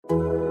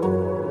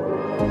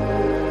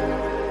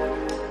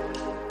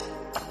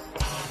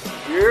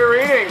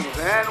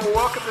and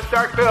welcome to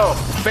Starkville.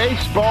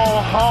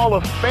 Baseball Hall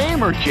of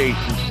Famer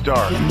Jayson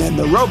Stark. And then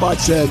the robot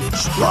said,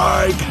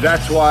 strike.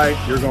 That's why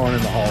you're going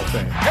in the Hall of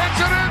Fame.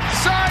 It's an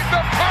inside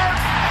the park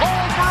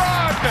home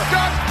run.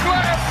 Doug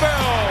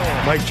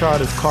Glanville. Mike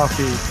tried his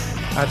coffee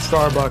at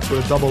Starbucks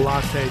with a double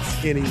latte.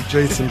 Skinny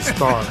Jayson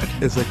Stark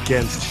is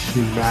against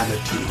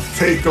humanity.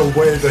 Take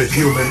away the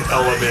human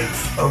element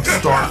of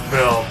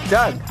Starkville.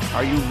 Doug,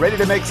 are you ready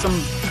to make some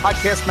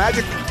podcast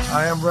magic?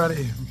 I am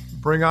ready.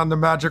 Bring on the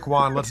magic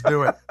wand. Let's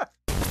do it.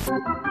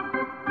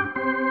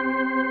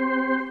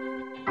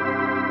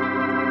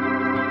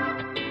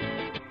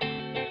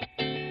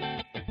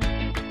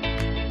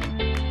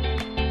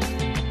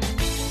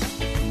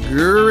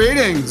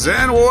 Greetings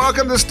and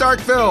welcome to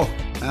Starkville.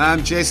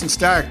 I'm Jayson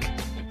Stark.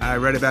 I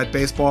write about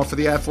baseball for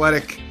The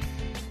Athletic.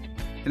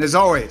 And as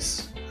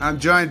always, I'm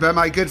joined by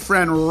my good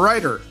friend,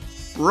 writer,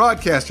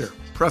 broadcaster,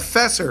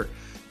 professor,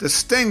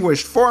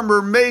 distinguished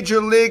former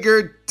major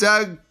leaguer,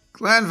 Doug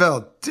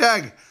Glanville.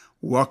 Doug,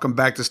 welcome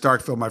back to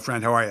Starkville, my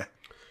friend. How are you?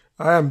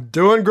 I am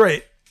doing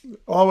great.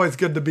 Always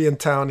good to be in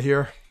town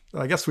here.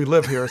 I guess we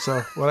live here,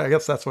 so I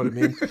guess that's what it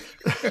means.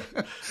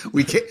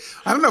 We can't,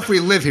 I don't know if we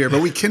live here,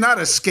 but we cannot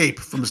escape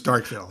from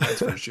Starkville, that's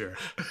for sure.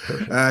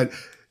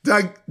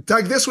 Doug,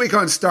 this week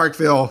on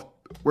Starkville,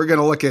 we're going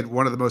to look at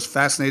one of the most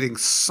fascinating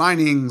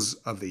signings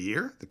of the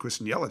year, the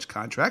Christian Yelich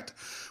contract,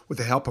 with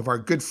the help of our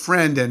good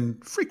friend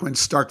and frequent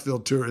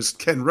Starkville tourist,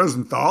 Ken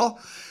Rosenthal.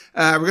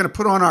 We're going to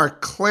put on our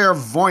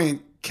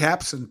clairvoyant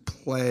caps and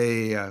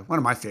play one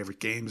of my favorite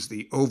games,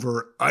 the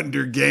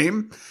over-under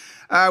game.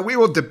 We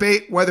will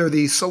debate whether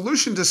the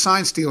solution to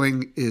sign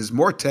stealing is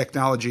more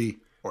technology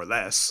or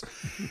less.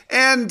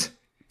 And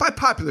by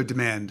popular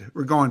demand,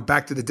 we're going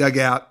back to the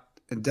dugout.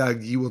 And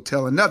Doug, you will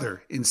tell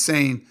another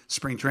insane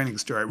spring training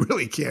story. I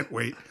really can't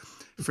wait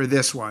for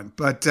this one.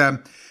 But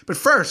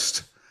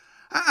first,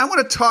 I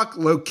want to talk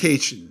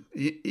location.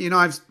 You know,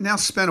 I've now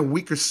spent a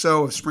week or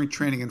so of spring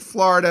training in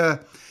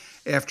Florida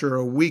after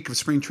a week of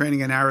spring training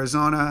in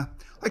Arizona.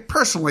 Like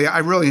personally, I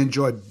really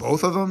enjoyed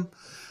both of them.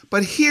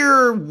 But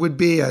here would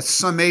be a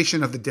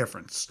summation of the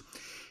difference.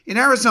 In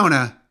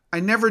Arizona, I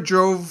never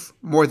drove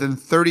more than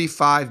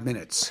 35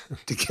 minutes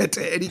to get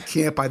to any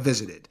camp I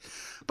visited.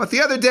 But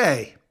the other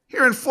day,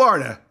 here in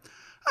Florida,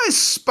 I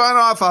spun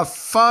off a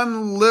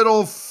fun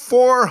little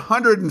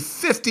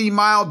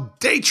 450-mile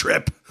day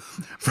trip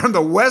from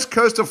the west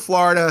coast of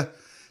Florida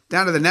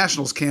down to the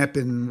Nationals camp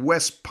in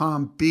West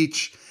Palm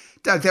Beach.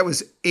 Doug, that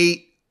was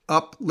 8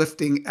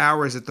 uplifting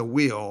hours at the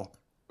wheel.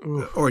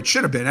 Ooh. Or it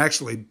should have been,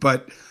 actually.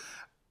 But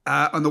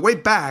on the way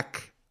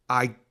back,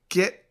 I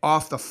get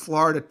off the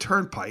Florida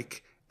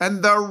Turnpike,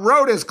 and the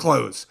road is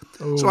closed.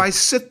 Ooh. So I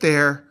sit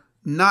there,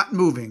 not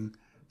moving,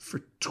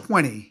 for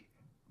 20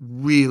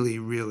 really,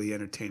 really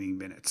entertaining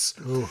minutes.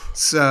 Ooh.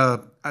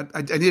 So I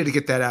needed to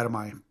get that out of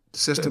my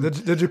system.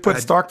 Did you put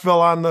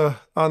Starkville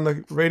on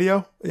the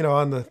radio? You know,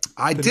 on the.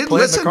 I did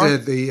listen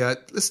to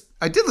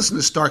I did listen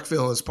to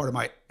Starkville as part of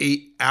my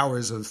 8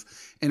 hours of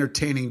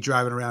entertaining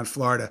driving around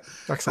Florida.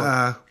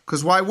 Excellent.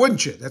 Because why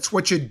wouldn't you? That's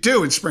what you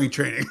do in spring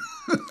training.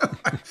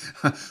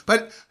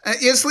 But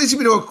this leads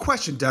me to a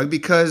question, Doug,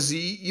 because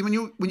when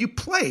you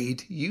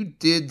played, you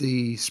did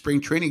the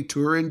spring training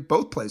tour in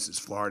both places,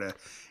 Florida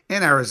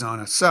and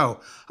Arizona. So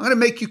I'm going to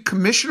make you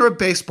commissioner of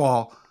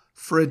baseball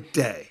for a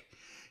day.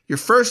 Your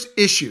first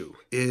issue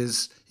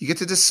is you get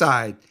to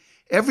decide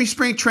every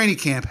spring training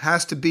camp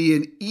has to be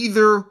in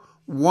either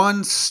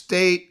one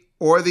state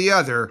or the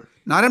other,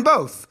 not in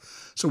both.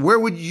 So where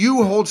would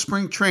you hold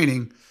spring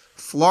training,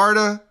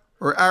 Florida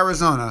or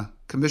Arizona,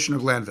 Commissioner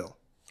Glanville?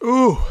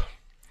 Ooh,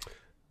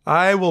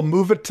 I will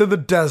move it to the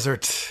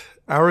desert.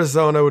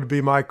 Arizona would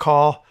be my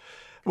call.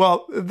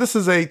 Well, this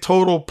is a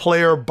total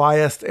player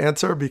biased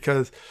answer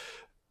because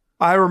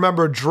I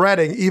remember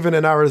dreading, even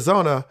in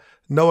Arizona,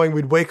 knowing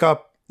we'd wake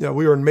up, you know,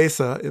 we were in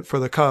Mesa for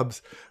the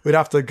Cubs. We'd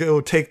have to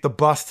go take the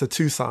bus to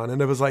Tucson.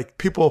 And it was like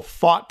people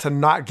fought to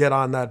not get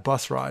on that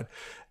bus ride.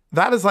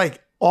 That is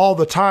like all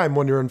the time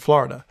when you're in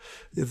Florida.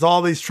 It's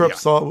all these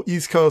trips, all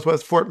East Coast,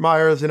 West Fort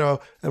Myers, you know,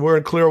 and we're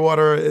in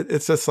Clearwater.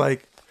 It's just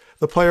like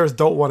the players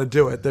don't want to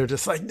do it. They're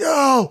just like,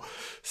 no.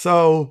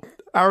 So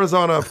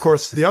Arizona, of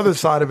course, the other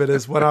side of it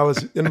is when I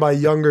was in my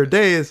younger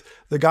days,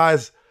 the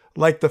guys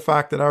liked the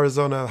fact that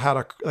Arizona had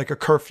a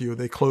curfew.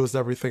 They closed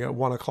everything at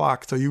 1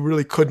 o'clock. So you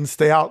really couldn't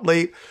stay out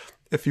late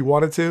if you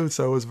wanted to.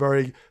 So it was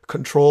very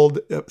controlled.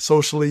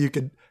 Socially, you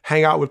could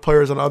hang out with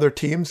players on other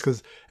teams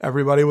because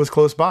everybody was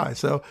close by.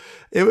 So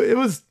it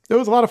was a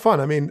lot of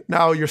fun. I mean,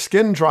 now your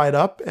skin dried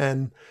up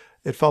and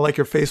it felt like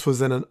your face was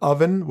in an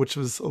oven, which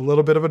was a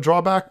little bit of a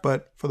drawback.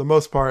 But for the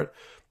most part,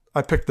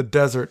 I picked the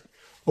desert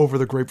over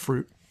the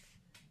grapefruit.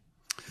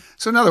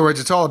 So in other words,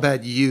 it's all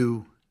about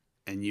you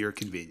and your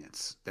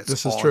convenience.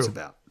 This all is true. It's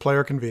about.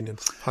 Player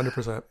convenience,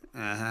 100%.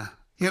 Uh-huh.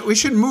 You know, we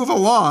should move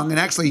along and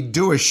actually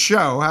do a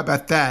show. How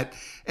about that?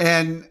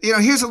 And, you know,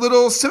 here's a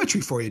little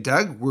symmetry for you,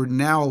 Doug. We're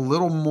now a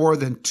little more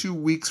than 2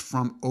 weeks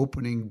from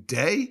opening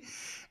day.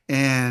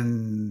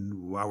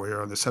 And while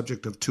we're on the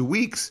subject of 2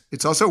 weeks,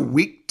 it's also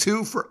week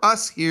 2 for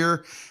us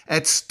here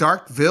at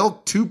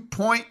Starkville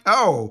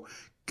 2.0.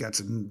 got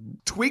some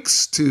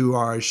tweaks to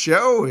our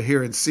show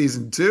here in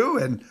season 2.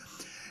 And,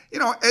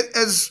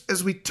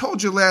 as we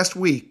told you last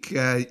week,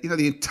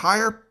 the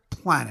entire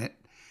planet,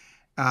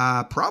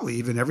 probably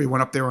even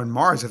everyone up there on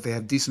Mars, if they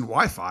have decent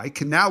Wi-Fi,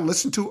 can now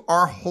listen to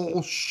our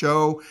whole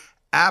show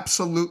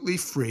absolutely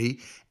free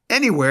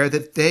anywhere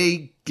that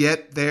they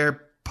get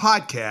their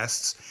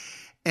podcasts.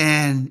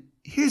 And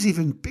here's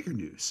even bigger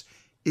news.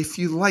 If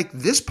you like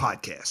this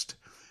podcast,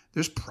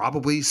 there's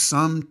probably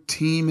some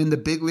team in the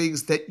big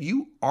leagues that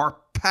you are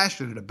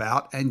passionate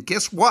about. And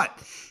guess what?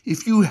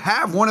 If you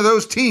have one of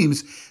those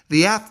teams,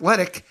 The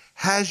Athletic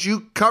has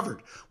you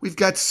covered. We've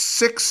got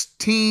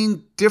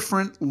 16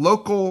 different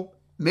local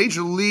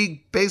Major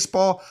League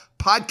Baseball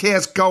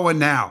podcasts going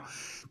now.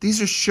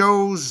 These are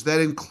shows that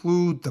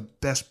include the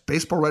best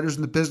baseball writers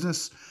in the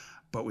business,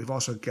 but we've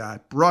also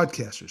got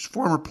broadcasters,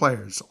 former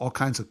players, all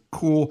kinds of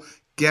cool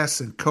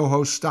guests and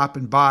co-hosts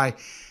stopping by.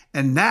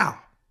 And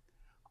now,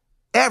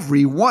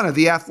 every one of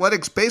the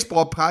Athletics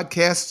baseball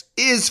podcasts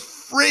is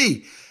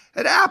free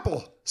at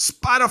Apple,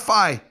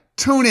 Spotify,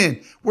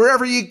 TuneIn,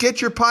 wherever you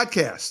get your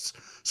podcasts.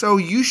 So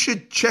you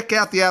should check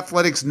out the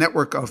Athletics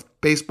network of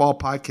baseball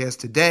podcasts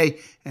today.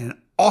 And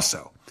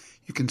also,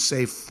 you can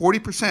save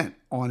 40%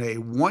 on a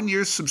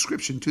 1-year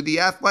subscription to The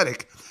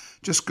Athletic.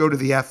 Just go to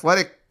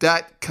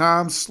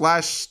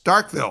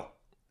theathletic.com/Starkville.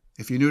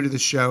 If you're new to the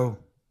show,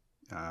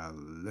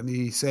 let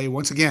me say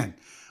once again,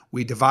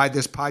 we divide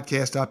this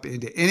podcast up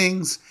into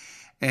innings,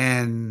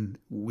 and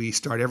we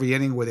start every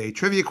inning with a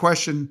trivia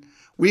question.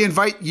 We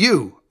invite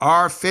you,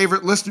 our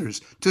favorite listeners,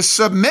 to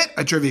submit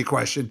a trivia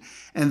question,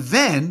 and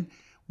then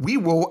we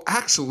will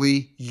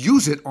actually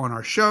use it on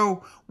our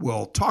show.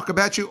 We'll talk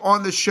about you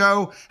on the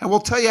show, and we'll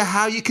tell you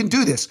how you can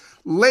do this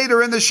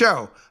later in the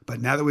show. But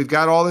now that we've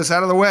got all this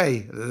out of the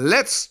way,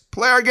 let's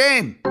play our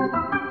game.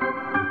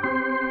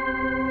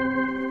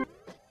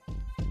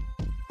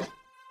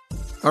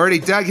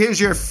 Alrighty, Doug, here's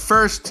your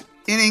first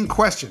inning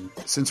question.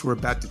 Since we're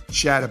about to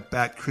chat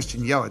about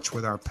Christian Yelich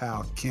with our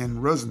pal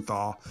Ken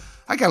Rosenthal,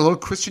 I got a little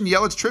Christian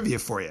Yelich trivia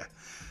for you.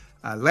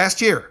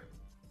 Last year,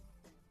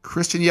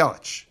 Christian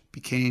Yelich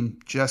became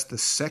just the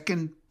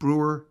second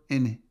Brewer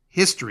in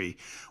history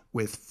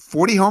with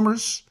 40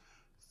 homers,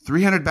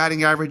 300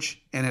 batting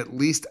average, and at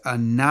least a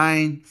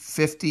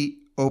 950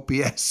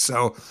 OPS.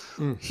 So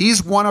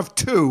he's one of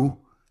two.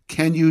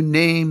 Can you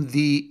name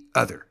the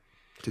other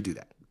to do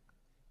that?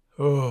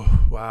 Oh,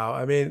 wow.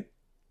 I mean,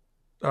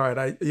 all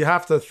right, you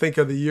have to think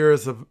of the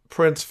years of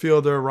Prince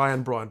Fielder,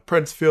 Ryan Braun,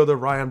 Prince Fielder,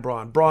 Ryan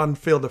Braun, Braun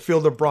Fielder,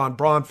 Fielder Braun,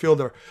 Braun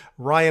Fielder,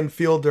 Ryan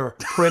Fielder,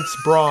 Prince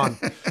Braun.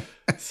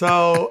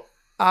 So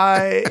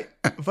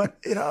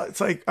it's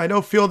like, I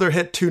know Fielder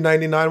hit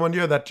 299 one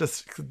year. That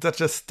just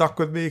stuck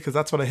with me because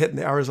that's what I hit in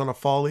the Arizona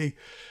Fall League.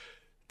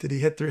 Did he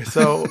hit 3?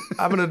 So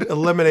I'm going to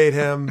eliminate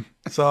him.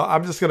 So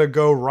I'm just going to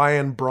go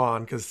Ryan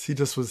Braun because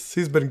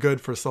he's been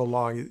good for so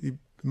long. He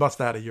must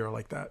have had a year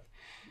like that.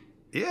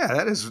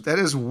 Yeah, that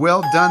is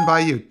well done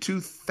by you.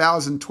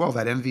 2012,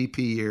 that MVP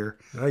year.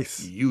 Nice.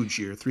 Huge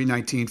year.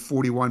 319,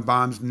 41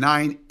 bombs,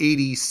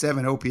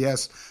 987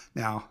 OPS.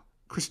 Now,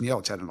 Christian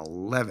Yelich had an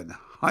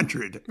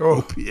 1100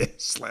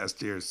 OPS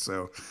last year,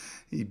 so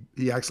he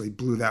actually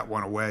blew that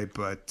one away.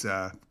 But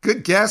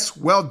good guess.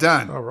 Well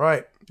done. All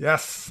right.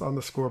 Yes, on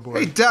the scoreboard.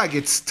 Hey, Doug,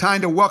 it's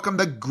time to welcome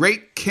the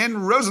great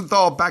Ken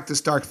Rosenthal back to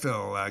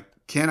Starkville.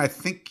 Ken, I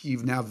think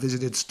you've now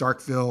visited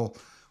Starkville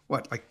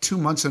like 2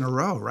 months in a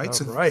row, right? Oh,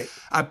 so right.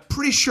 I'm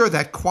pretty sure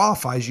that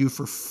qualifies you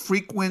for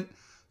frequent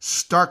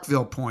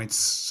Starkville points.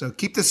 So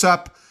keep this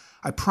up.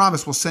 I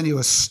promise we'll send you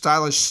a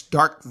stylish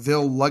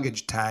Starkville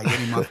luggage tag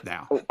any month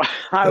now.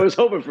 I was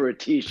hoping for a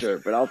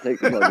T-shirt, but I'll take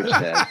the luggage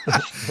tag.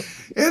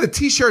 Yeah, the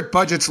T-shirt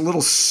budget's a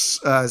little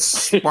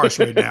sparse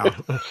right now.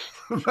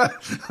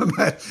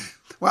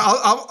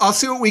 Well, I'll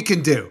see what we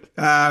can do.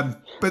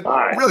 But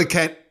right. Really,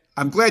 Kent,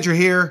 I'm glad you're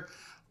here.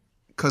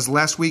 Because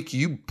last week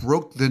you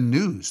broke the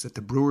news that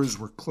the Brewers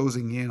were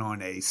closing in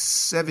on a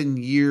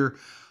 7-year,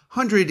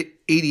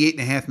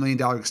 $188.5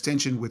 million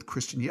extension with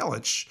Christian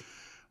Yelich,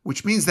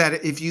 which means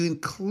that if you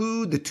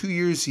include the 2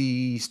 years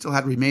he still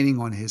had remaining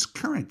on his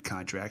current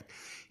contract,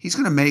 he's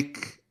going to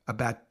make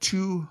about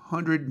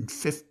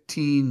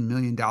 $215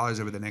 million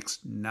over the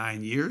next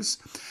 9 years.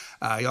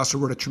 He also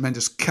wrote a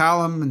tremendous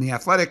column in The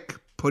Athletic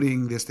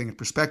putting this thing in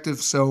perspective.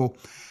 So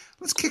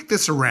let's kick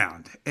this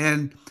around.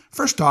 And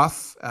first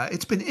off,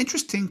 it's been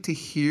interesting to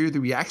hear the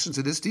reactions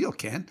to this deal,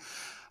 Ken.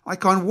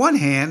 Like on one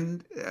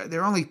hand,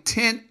 there are only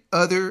 10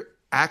 other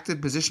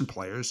active position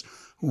players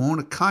who own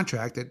a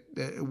contract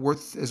that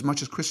worth as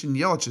much as Christian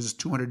Yelich's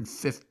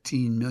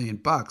 $215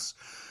 million.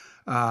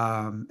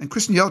 And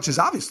Christian Yelich is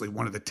obviously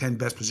one of the 10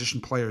 best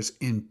position players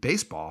in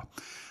baseball.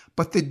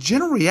 But the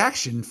general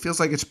reaction feels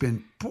like it's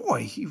been,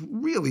 boy, he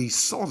really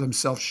sold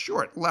himself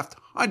short, left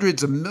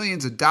hundreds of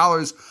millions of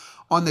dollars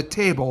on the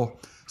table.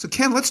 So,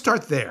 Ken, let's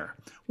start there.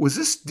 Was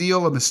this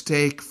deal a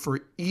mistake for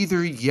either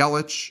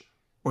Yelich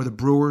or the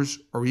Brewers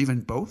or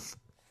even both?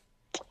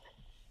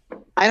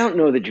 I don't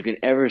know that you can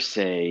ever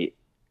say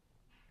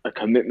a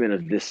commitment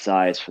of this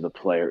size for the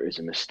player is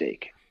a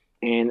mistake.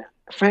 And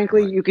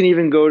frankly, you can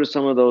even go to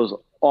some of those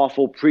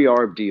awful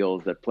pre-arb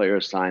deals that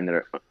players sign that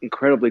are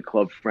incredibly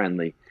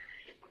club-friendly.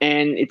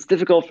 And it's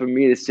difficult for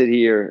me to sit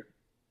here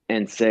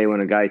and say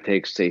when a guy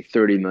takes, say,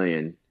 $30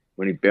 million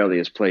when he barely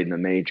has played in the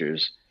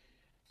majors,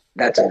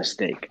 that's a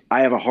mistake.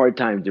 I have a hard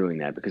time doing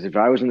that because if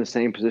I was in the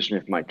same position,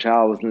 if my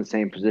child was in the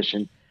same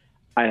position,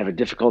 I'd have a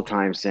difficult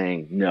time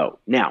saying no.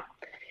 Now,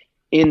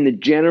 in the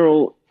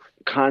general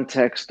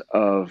context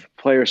of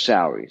player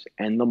salaries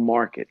and the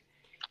market,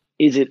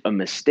 is it a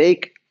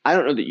mistake? I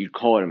don't know that you'd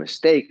call it a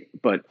mistake,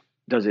 but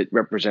does it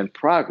represent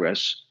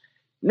progress?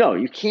 No,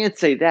 you can't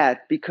say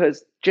that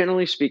because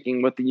generally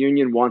speaking, what the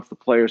union wants the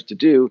players to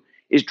do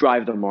is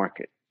drive the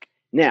market.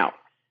 Now,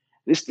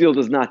 this deal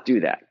does not do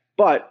that,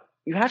 but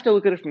you have to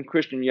look at it from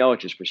Christian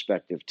Yelich's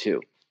perspective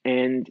too.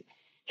 And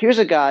here's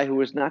a guy who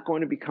was not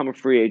going to become a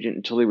free agent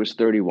until he was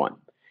 31,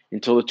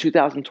 until the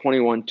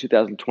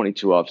 2021-2022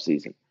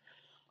 offseason.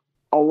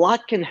 A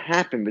lot can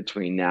happen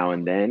between now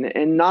and then,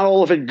 and not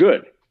all of it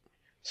good.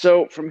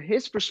 So from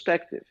his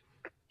perspective,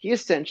 he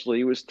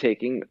essentially was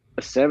taking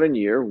a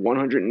 7-year,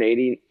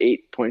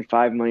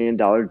 $188.5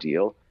 million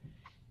deal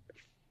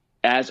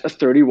as a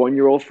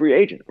 31-year-old free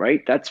agent,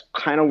 right? That's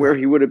kind of where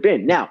he would have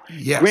been. Now,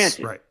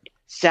 granted, right,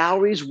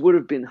 salaries would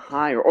have been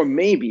higher or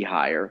maybe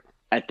higher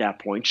at that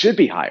point, should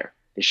be higher.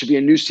 There should be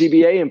a new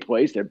CBA in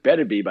place. There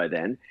better be by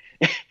then.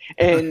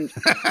 And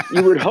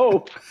you would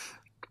hope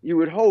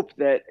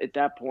that at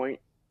that point,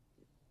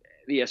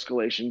 the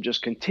escalation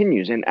just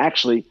continues. And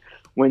actually,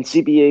 when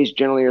CBAs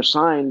generally are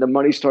signed, the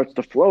money starts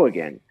to flow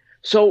again.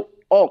 So,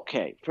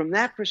 okay, from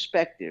that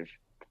perspective,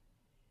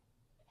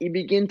 you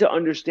begin to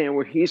understand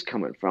where he's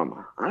coming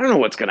from. I don't know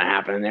what's going to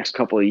happen in the next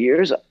couple of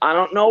years. I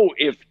don't know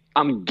if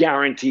I'm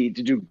guaranteed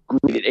to do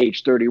great at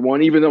age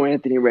 31, even though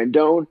Anthony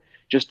Rendon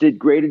just did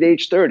great at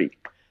age 30.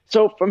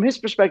 So from his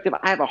perspective,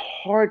 I have a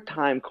hard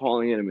time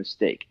calling it a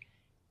mistake.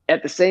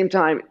 At the same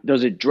time,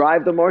 does it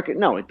drive the market?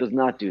 No, it does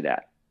not do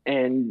that.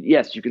 And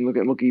yes, you can look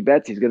at Mookie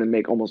Betts. He's going to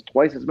make almost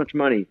twice as much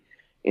money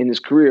in his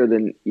career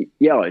than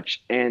Yelich,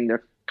 and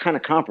they're kind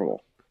of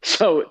comparable.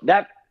 So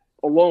that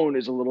alone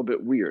is a little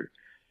bit weird.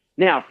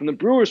 Now, from the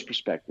Brewers'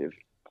 perspective,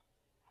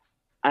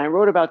 I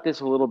wrote about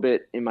this a little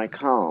bit in my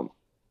column.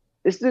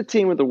 This is a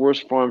team with the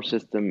worst farm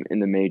system in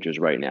the majors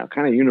right now,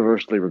 kind of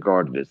universally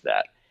regarded as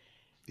that.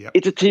 Yep.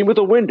 It's a team with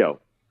a window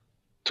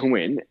to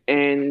win,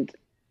 and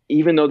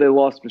even though they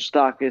lost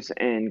Moustakas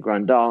and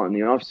Grandal in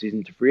the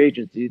offseason to free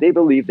agency, they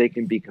believe they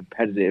can be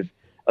competitive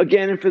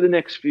again and for the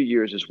next few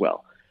years as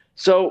well.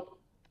 So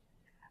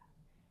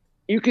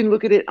you can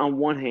look at it on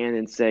one hand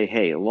and say,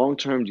 hey, a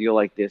long-term deal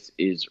like this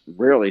is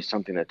rarely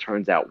something that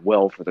turns out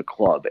well for the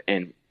club.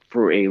 And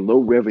for a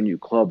low-revenue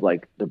club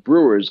like the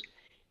Brewers,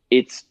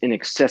 it's an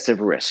excessive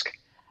risk.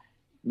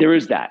 There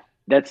is that.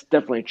 That's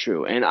definitely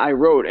true. And I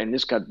wrote, and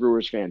this got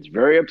Brewers fans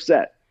very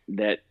upset,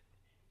 that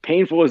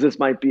painful as this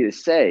might be to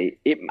say,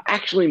 it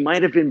actually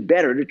might have been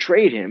better to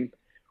trade him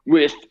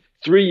with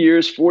 3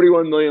 years,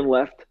 $41 million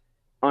left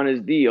on his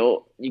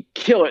deal. You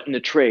kill it in the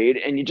trade,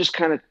 and you just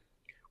kind of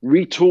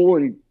retool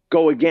and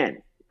go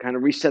again, kind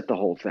of reset the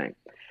whole thing.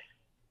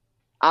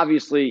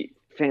 Obviously,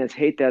 fans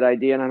hate that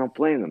idea, and I don't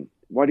blame them.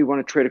 Why do you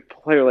want to trade a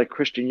player like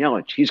Christian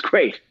Yelich? He's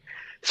great.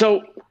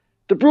 So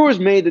the Brewers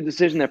made the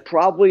decision that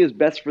probably is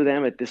best for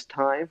them at this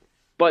time.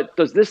 But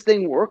does this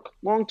thing work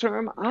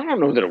long-term? I don't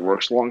know that it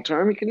works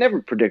long-term. You can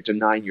never predict a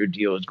 9-year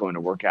deal is going to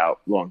work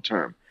out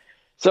long-term.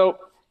 So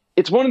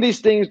it's one of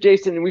these things,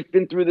 Jason, and we've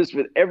been through this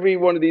with every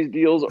one of these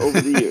deals over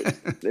the years.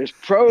 There's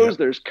pros,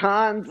 there's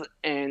cons,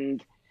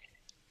 and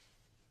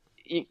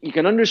you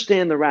can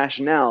understand the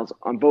rationales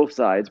on both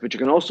sides, but you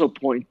can also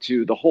point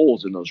to the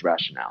holes in those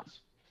rationales.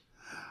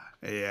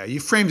 Yeah, you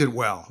framed it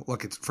well.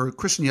 Look, it's for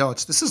Christian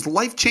Yelich, this is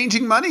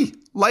life-changing money.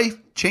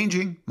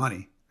 Life-changing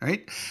money.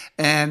 Right?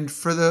 And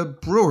for the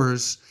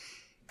Brewers,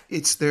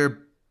 it's their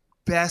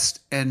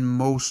best and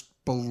most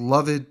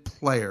beloved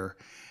player.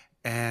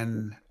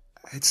 And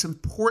it's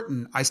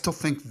important. I still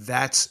think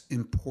that's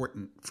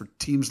important for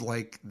teams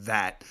like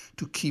that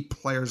to keep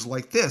players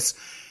like this.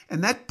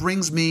 And that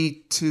brings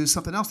me to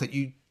something else that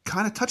you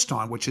kind of touched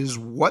on, which is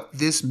what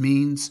this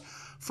means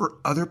for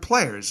other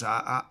players.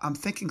 I'm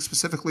thinking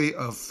specifically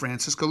of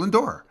Francisco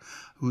Lindor,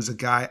 who's a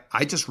guy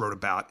I just wrote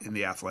about in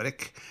The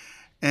Athletic.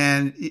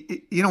 And,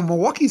 you know,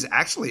 Milwaukee's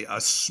actually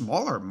a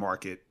smaller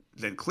market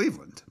than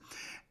Cleveland.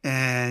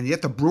 And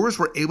yet the Brewers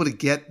were able to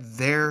get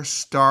their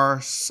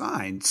star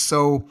signed.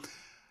 So, I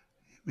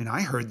mean,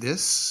 I heard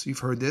this. You've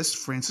heard this.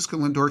 Francisco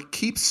Lindor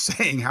keeps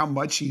saying how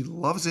much he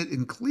loves it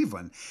in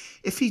Cleveland.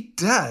 If he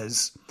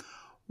does,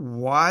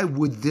 why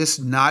would this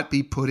not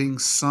be putting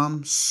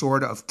some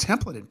sort of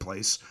template in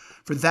place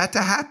for that to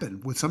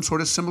happen with some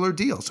sort of similar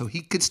deal so he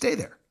could stay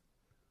there?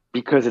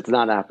 Because it's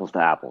not apples to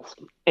apples.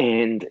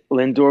 And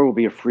Lindor will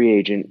be a free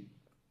agent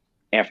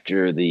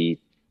after the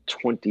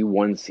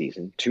 21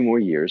 season, 2 more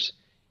years,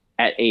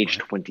 at age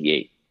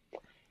 28.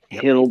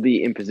 Yep. He'll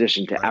be in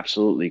position to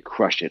absolutely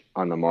crush it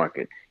on the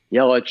market.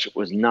 Yelich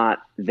was not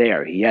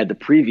there. He had the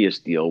previous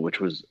deal,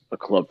 which was a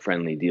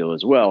club-friendly deal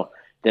as well,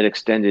 that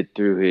extended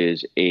through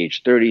his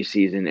age 30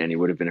 season, and he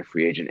would have been a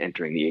free agent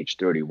entering the age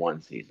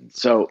 31 season.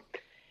 So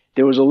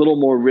there was a little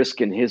more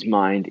risk in his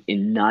mind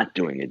in not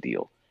doing a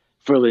deal.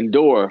 For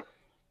Lindor,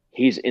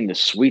 he's in the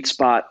sweet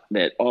spot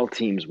that all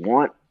teams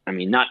want. I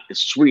mean, not as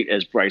sweet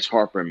as Bryce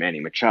Harper and Manny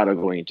Machado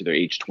going into their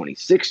age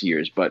 26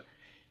 years, but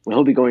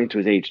he'll be going into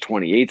his age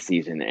 28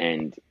 season,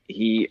 and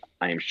he,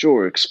 I am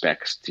sure,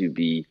 expects to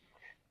be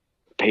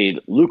paid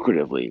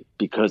lucratively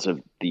because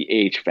of the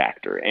age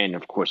factor and,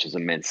 of course, his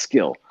immense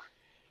skill.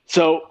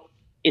 So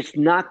it's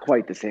not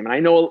quite the same. And I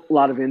know a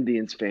lot of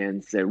Indians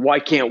fans said, why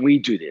can't we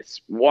do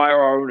this? Why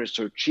are our owners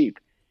so cheap?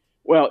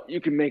 Well,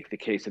 you can make the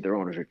case that their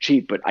owners are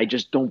cheap, but I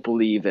just don't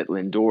believe that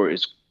Lindor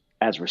is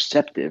as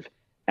receptive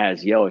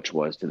as Yelich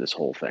was to this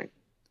whole thing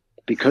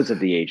because of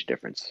the age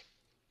difference.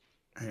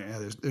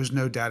 Yeah, there's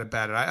no doubt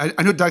about it.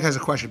 I know Doug has a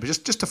question, but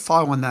just to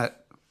follow on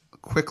that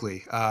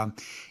quickly.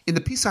 In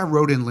the piece I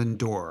wrote in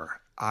Lindor,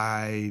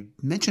 I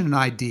mentioned an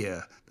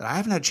idea that I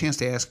haven't had a chance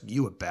to ask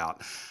you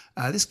about.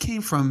 This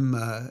came from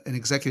an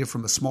executive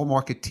from a small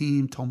market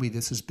team, told me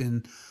this has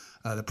been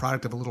the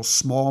product of a little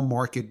small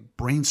market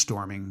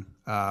brainstorming.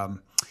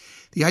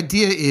 The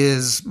idea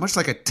is much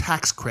like a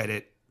tax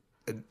credit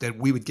that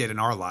we would get in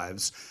our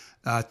lives.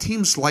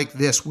 Teams like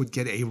this would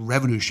get a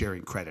revenue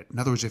sharing credit. In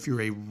other words, if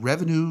you're a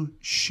revenue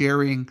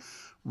sharing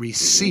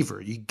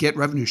receiver, you get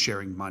revenue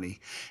sharing money,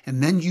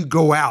 and then you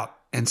go out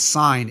and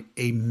sign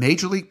a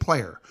major league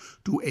player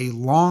to a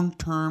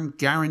long-term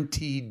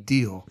guaranteed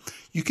deal.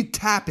 You could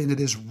tap into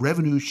this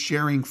revenue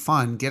sharing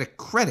fund, get a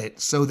credit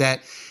so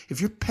that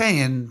if you're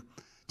paying,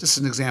 just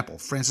an example,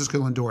 Francisco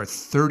Lindor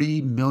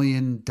 $30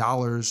 million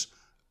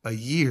a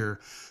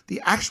year,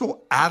 the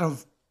actual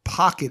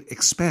out-of-pocket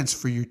expense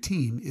for your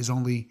team is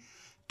only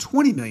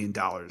 $20 million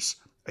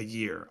a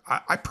year.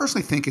 I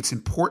personally think it's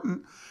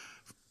important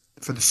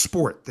for the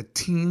sport that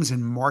teams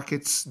and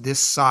markets this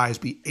size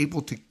be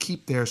able to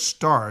keep their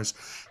stars.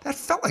 That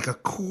felt like a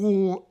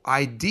cool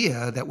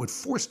idea that would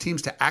force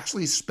teams to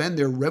actually spend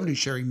their revenue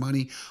sharing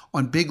money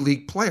on big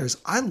league players.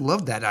 I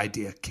love that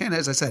idea. Ken,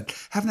 as I said,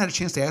 haven't had a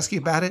chance to ask you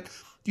about it.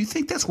 Do you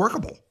think that's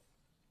workable?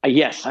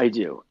 Yes, I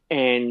do.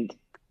 And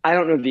I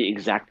don't know the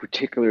exact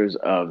particulars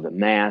of the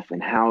math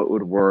and how it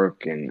would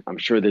work. And I'm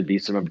sure there'd be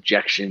some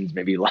objections,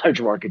 maybe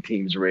large market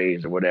teams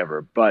raised or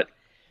whatever. But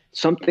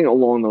something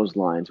along those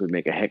lines would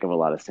make a heck of a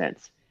lot of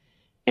sense.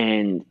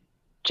 And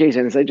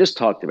Jason, as I just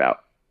talked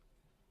about,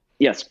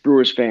 yes,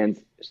 Brewers fans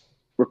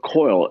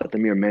recoil at the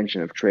mere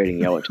mention of trading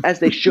Yelich, as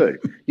they should.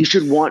 You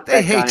should want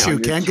they hate you,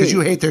 Ken, because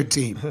you hate their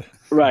team.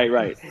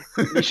 Right.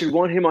 You should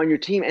want him on your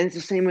team, and it's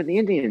the same with the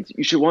Indians.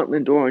 You should want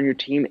Lindor on your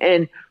team,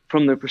 and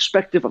from the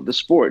perspective of the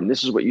sport, and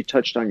this is what you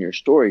touched on in your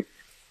story,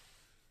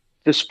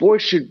 the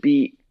sport should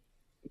be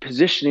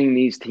positioning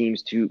these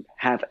teams to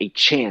have a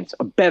chance,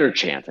 a better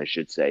chance, I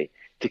should say,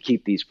 to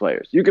keep these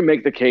players. You can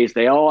make the case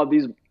they all have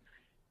these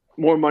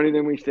more money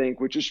than we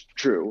think, which is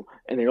true,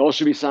 and they all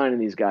should be signing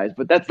these guys,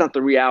 but that's not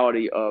the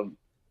reality of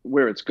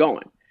where it's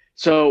going.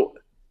 So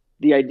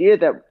the idea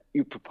that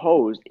you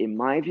proposed, in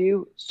my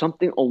view,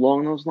 something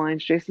along those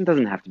lines, Jason,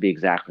 doesn't have to be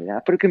exactly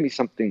that, but it can be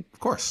something, of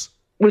course,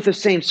 with the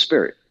same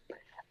spirit.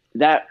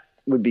 That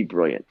would be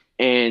brilliant.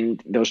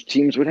 And those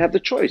teams would have the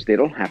choice. They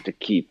don't have to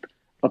keep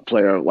a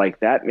player like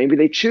that. Maybe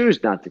they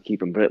choose not to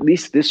keep him, but at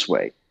least this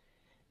way,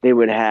 they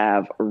would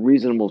have a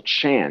reasonable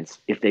chance,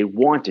 if they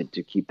wanted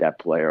to keep that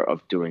player,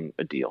 of doing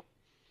a deal.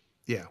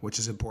 Yeah, which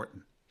is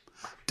important.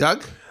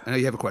 Doug, I know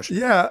you have a question.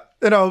 Yeah,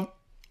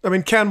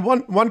 Ken,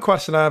 one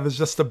question I have is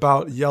just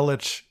about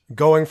Yelich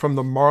going from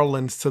the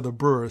Marlins to the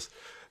Brewers.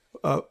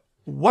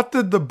 What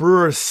did the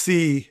Brewers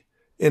see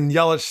in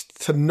Yelich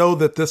to know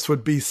that this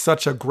would be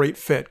such a great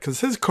fit? Because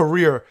his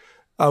career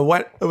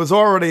it was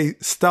already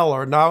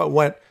stellar. Now it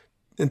went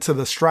into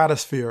the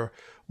stratosphere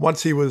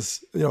once he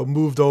was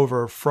moved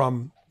over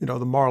from the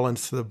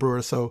Marlins to the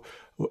Brewers. So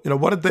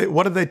what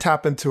did they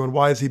tap into, and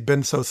why has he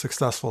been so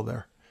successful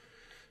there?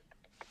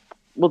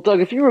 Well,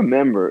 Doug, if you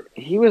remember,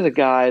 he was a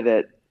guy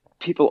that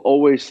people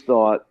always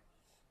thought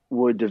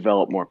would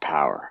develop more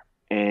power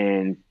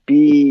and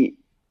be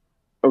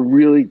a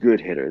really good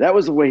hitter. That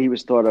was the way he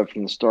was thought of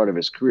from the start of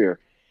his career.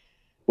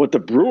 What the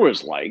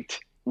Brewers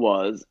liked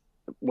was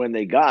when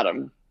they got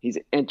him, he's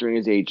entering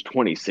his age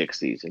 26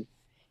 season.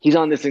 He's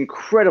on this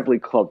incredibly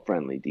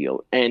club-friendly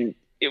deal. And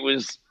it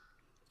was,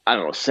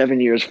 7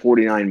 years,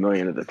 $49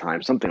 million at the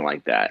time, something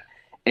like that.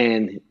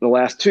 And the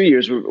last 2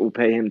 years, we'll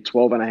pay him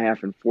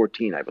 $12.5 and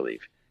 $14, I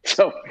believe.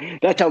 So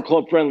that's how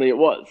club-friendly it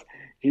was.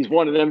 He's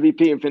won an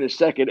MVP and finished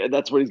second, and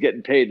that's what he's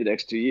getting paid the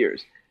next 2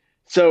 years.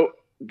 So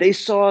they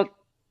saw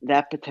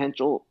that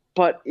potential.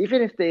 But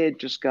even if they had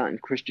just gotten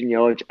Christian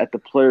Yelich at the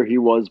player he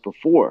was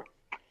before,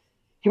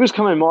 he was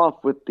coming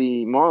off with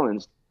the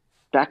Marlins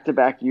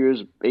back-to-back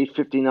years,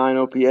 859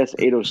 OPS,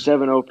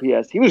 807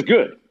 OPS. He was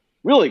good,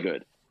 really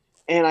good.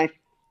 And I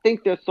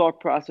think their thought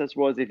process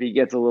was, if he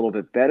gets a little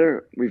bit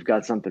better, we've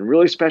got something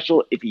really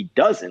special. If he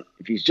doesn't,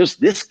 if he's just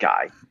this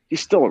guy,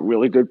 he's still a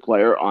really good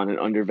player on an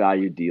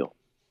undervalued deal.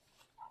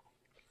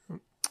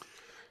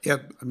 Yeah,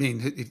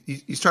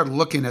 you start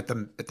looking at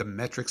the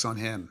metrics on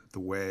him, the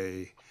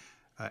way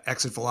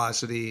exit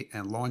velocity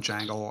and launch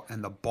angle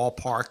and the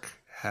ballpark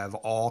have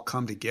all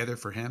come together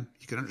for him,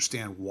 you can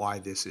understand why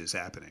this is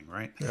happening,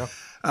 right? Yeah.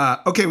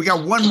 Okay, we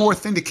got one more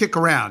thing to kick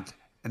around,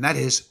 and that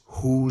is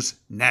who's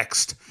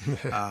next.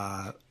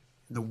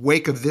 The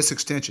wake of this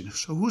extension.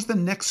 So who's the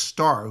next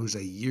star who's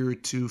a year or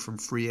two from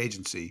free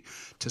agency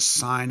to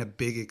sign a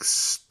big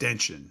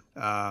extension?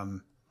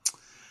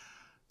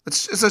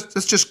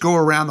 Let's just go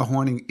around the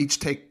horn and each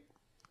take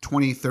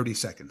 20, 30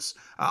 seconds.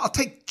 I'll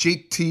take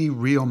JT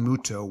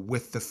Realmuto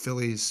with the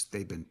Phillies.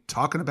 They've been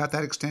talking about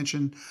that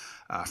extension.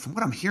 From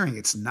what I'm hearing,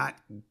 it's not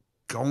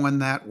going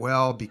that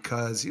well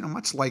because,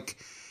 much like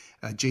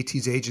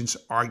JT's agents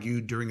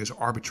argued during his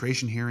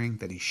arbitration hearing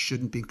that he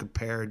shouldn't be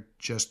compared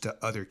just to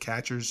other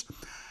catchers.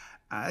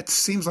 It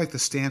seems like the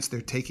stance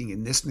they're taking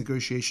in this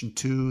negotiation,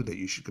 too, that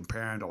you should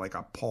compare him to like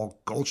a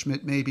Paul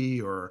Goldschmidt maybe,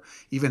 or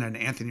even an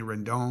Anthony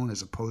Rendon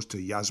as opposed to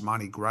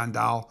Yasmani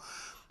Grandal.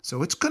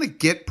 So it's going to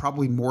get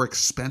probably more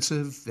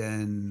expensive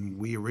than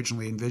we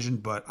originally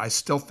envisioned, but I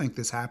still think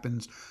this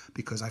happens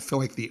because I feel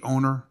like the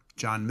owner,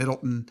 John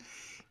Middleton,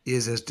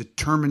 is as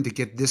determined to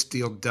get this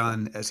deal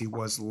done as he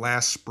was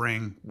last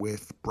spring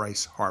with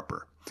Bryce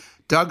Harper.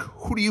 Doug,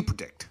 who do you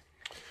predict?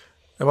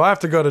 Well, I have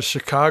to go to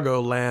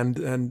Chicago land,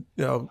 and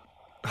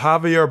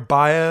Javier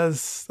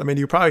Baez. I mean,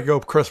 you probably go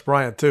Chris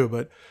Bryant too,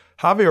 but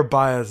Javier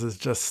Baez is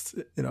just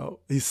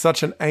he's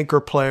such an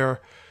anchor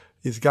player.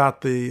 He's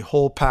got the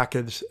whole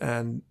package,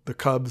 and the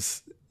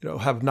Cubs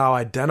have now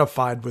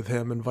identified with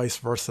him, and vice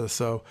versa.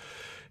 So,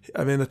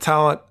 I mean, the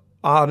talent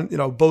on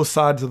both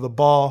sides of the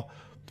ball.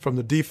 From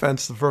the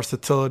defense, the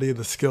versatility,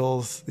 the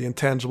skills, the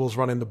intangibles,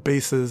 running the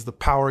bases, the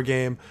power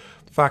game,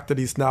 the fact that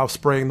he's now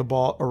spraying the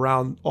ball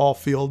around all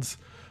fields,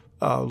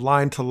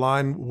 line to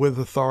line with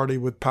authority,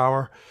 with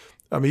power.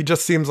 He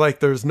just seems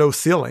like there's no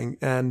ceiling,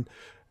 and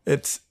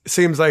it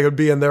seems like it would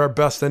be in their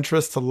best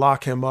interest to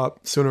lock him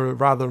up sooner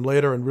rather than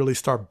later and really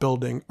start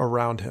building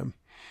around him.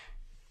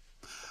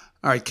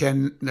 All right,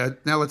 Ken.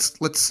 Now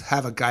let's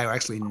have a guy who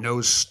actually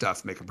knows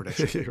stuff make a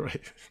prediction.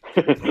 Right.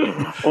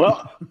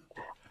 Well,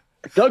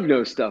 Doug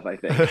knows stuff, I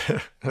think.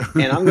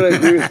 And I'm going to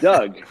agree with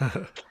Doug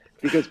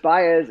because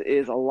Baez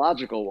is a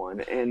logical one.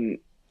 And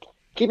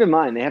keep in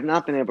mind, they have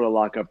not been able to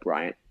lock up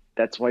Bryant.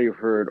 That's why you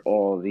heard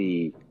all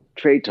the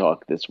trade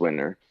talk this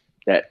winter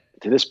that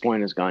to this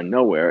point has gone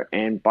nowhere.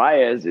 And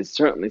Baez is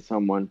certainly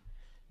someone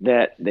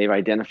that they've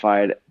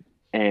identified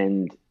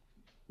and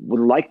would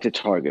like to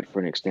target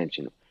for an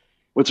extension.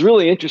 What's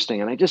really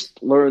interesting, and I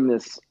just learned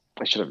this,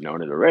 I should have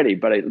known it already,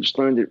 but I just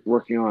learned it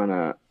working on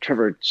a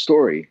Trevor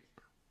Story.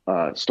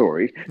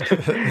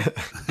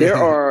 There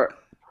are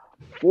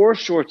 4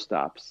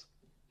 shortstops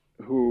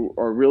who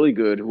are really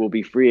good who will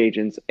be free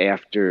agents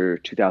after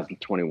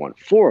 2021.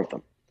 4 of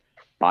them.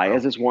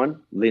 Baez is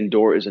one,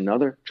 Lindor is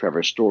another,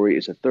 Trevor Story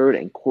is a third,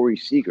 and Corey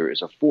Seager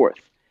is a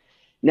fourth.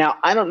 Now,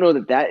 I don't know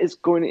that is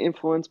going to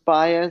influence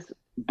Baez,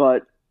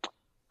 but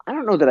I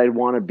don't know that I'd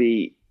want to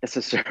be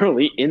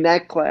necessarily in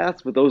that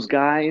class with those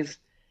guys.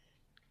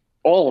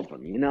 All of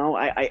them,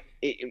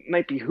 it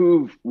might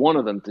behoove one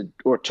of them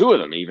or 2 of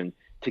them even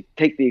to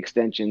take the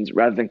extensions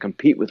rather than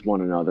compete with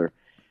one another.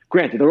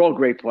 Granted, they're all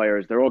great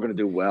players. They're all going to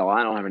do well.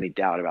 I don't have any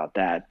doubt about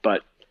that.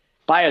 But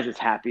Baez is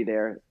happy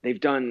there. They've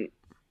done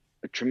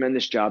a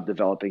tremendous job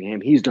developing him.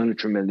 He's done a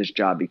tremendous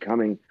job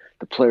becoming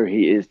the player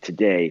he is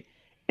today.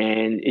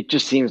 And it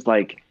just seems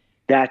like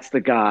that's the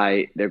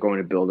guy they're going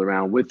to build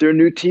around with their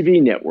new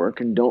TV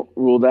network. And don't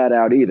rule that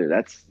out either.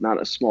 That's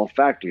not a small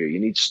factor here. You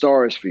need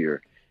stars for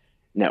your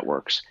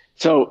networks.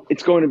 So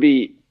it's going to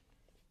be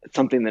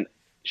something that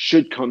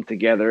should come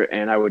together,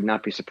 and I would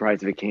not be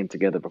surprised if it came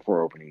together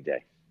before opening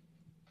day.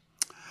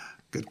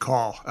 Good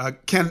call.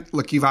 Ken,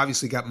 look, you've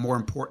obviously got more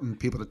important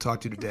people to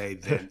talk to today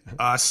than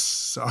us,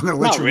 so I'm going to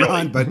let you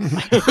run. But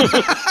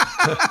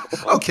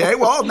okay,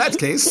 well, in that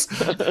case,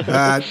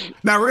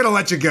 now we're going to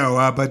let you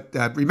go. But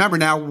remember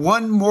now,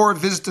 one more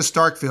visit to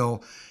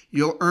Starkville,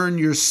 you'll earn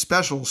your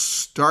special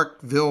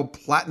Starkville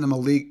Platinum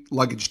Elite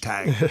luggage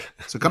tag.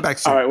 So come back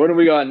soon. All right, when do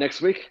we go on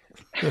next week?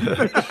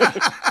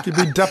 Could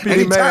be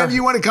deputy Anytime mayor.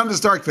 you want to come to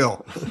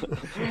Starkville.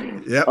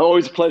 Yep.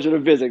 Always a pleasure to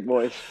visit,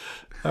 boys.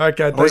 All right,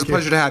 guys. Always a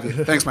pleasure to have you.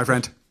 Thanks, my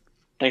friend.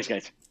 Thanks,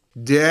 guys.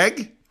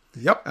 Dig.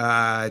 Yep.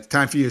 It's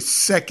time for your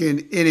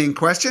second inning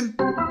question.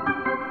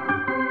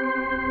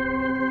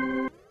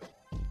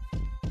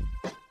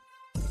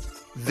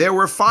 There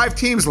were 5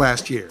 teams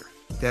last year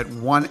that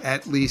won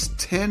at least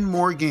 10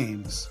 more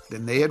games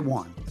than they had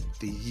won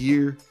the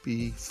year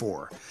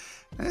before.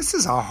 And this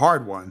is a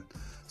hard one.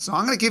 So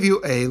I'm going to give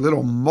you a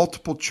little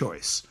multiple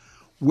choice.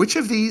 Which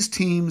of these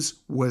teams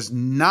was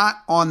not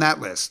on that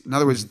list? In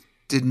other words,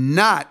 did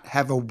not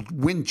have a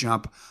win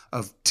jump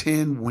of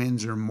 10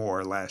 wins or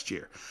more last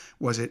year?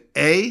 Was it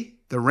A,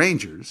 the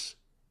Rangers,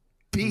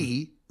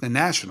 B, the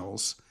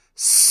Nationals,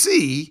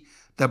 C,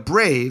 the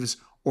Braves,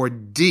 or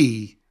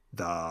D,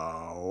 the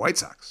White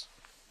Sox?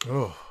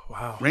 Oh,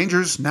 wow.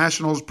 Rangers,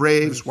 Nationals,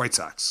 Braves, White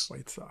Sox.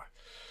 White Sox.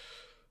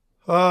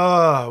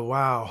 Oh,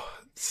 wow.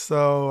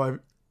 So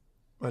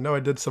I know I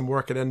did some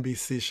work at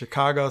NBC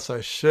Chicago, so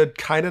I should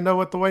kind of know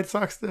what the White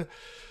Sox did.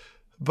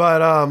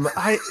 But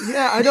I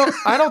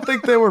don't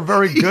think they were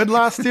very good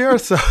last year.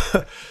 So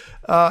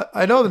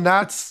I know the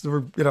Nats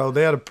were,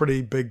 they had a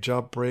pretty big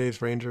jump.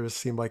 Braves, Rangers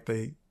seemed like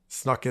they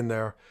snuck in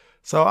there.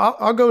 So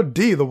I'll go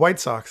D, the White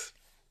Sox.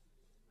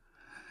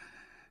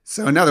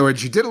 So in other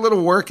words, you did a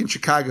little work in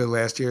Chicago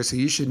last year, so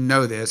you should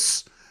know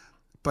this.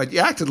 But you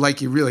acted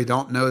like you really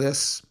don't know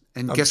this.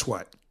 And guess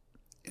what?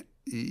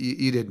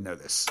 You didn't know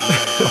this.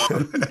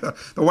 The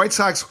White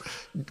Sox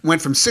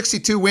went from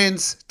 62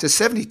 wins to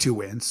 72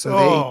 wins.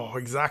 So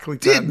exactly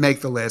they 10. did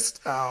make the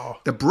list. Oh.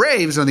 The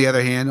Braves, on the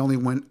other hand, only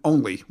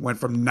went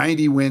from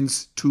 90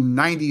 wins to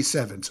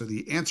 97. So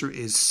the answer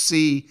is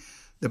C,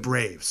 the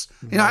Braves.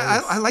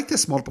 Nice. I like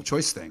this multiple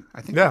choice thing.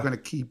 I think we're going to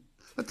keep.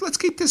 Let's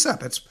keep this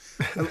up. It's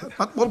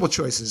multiple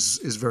choice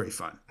is very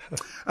fun.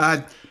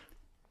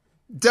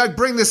 Doug,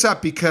 bring this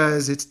up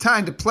because it's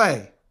time to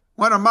play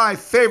one of my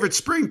favorite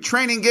spring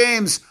training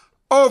games,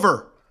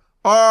 over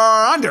or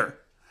under.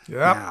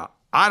 Yeah. Now,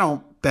 I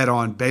don't bet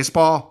on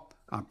baseball.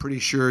 I'm pretty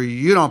sure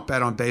you don't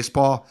bet on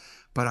baseball,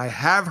 but I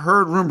have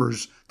heard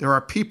rumors there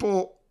are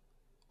people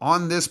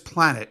on this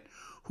planet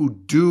who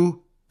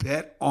do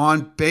bet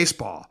on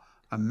baseball.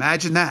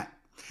 Imagine that.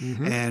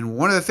 Mm-hmm. And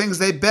one of the things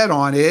they bet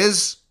on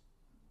is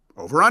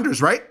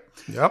over-unders, right?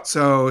 Yep.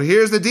 So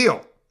here's the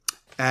deal.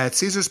 At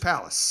Caesars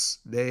Palace,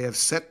 they have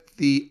set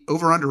the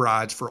over-under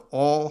odds for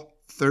all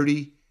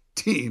 30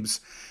 teams.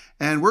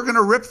 And we're going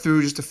to rip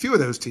through just a few of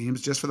those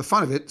teams just for the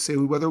fun of it, see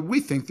whether we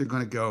think they're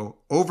going to go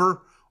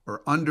over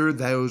or under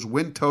those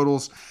win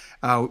totals.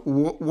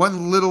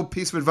 One little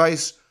piece of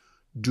advice,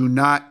 do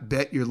not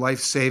bet your life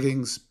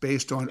savings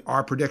based on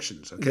our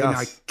predictions. Okay, Now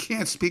I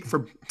can't speak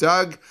for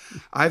Doug.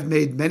 I've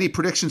made many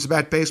predictions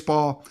about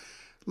baseball.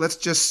 Let's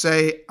just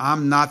say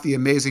I'm not the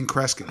amazing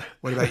Kreskin.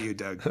 What about you,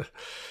 Doug?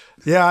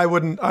 Yeah, I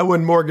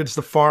wouldn't mortgage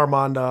the farm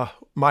on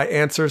my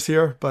answers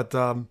here, but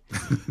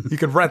you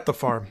could rent the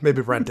farm.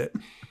 Maybe rent it.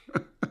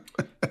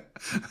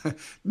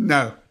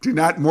 No, do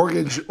not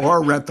mortgage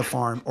or rent the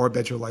farm or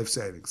bet your life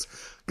savings.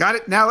 Got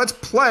it? Now let's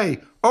play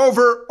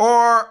over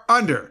or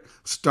under.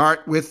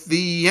 Start with the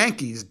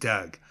Yankees,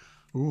 Doug.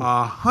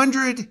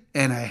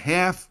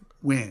 100.5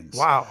 wins.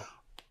 Wow.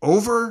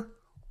 Over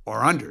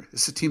or under?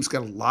 This team's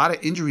got a lot of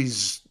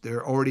injuries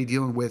they're already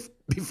dealing with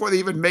before they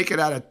even make it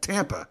out of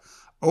Tampa.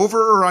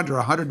 Over or under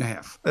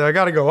 100.5? I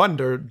got to go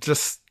under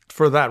just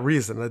for that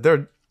reason.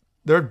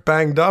 They're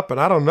banged up, and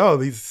I don't know.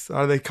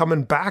 Are they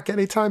coming back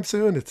anytime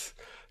soon? It's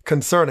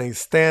concerning.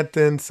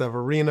 Stanton,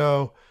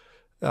 Severino,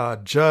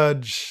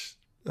 Judge,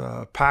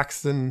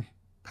 Paxton,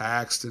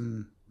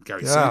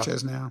 Gary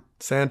Sanchez now.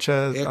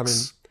 Sanchez. Hicks. I mean,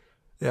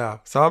 yeah.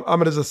 So I'm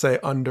going to just say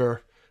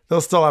under. They'll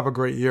still have a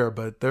great year,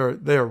 but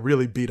they are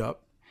really beat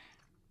up.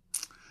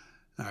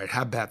 All right,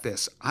 how about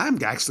this?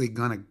 I'm actually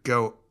going to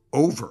go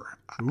over.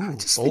 I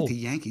just think the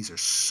Yankees are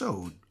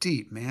so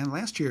deep, man.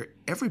 Last year,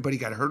 everybody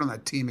got hurt on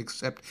that team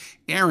except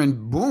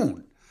Aaron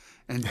Boone.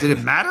 And did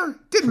it matter?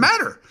 Didn't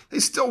matter. They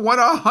still won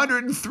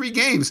 103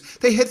 games.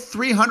 They hit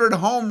 300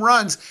 home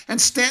runs,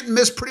 and Stanton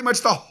missed pretty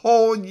much the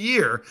whole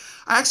year.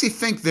 I actually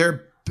think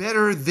they're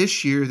better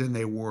this year than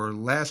they were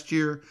last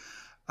year.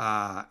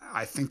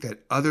 I think that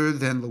other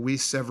than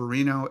Luis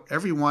Severino,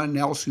 everyone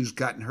else who's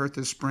gotten hurt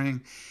this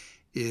spring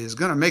is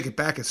going to make it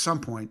back at some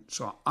point.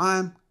 So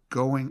I'm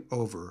going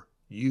over.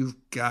 You've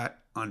got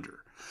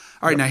under.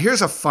 All right, now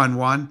here's a fun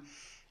one.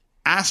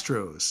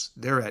 Astros,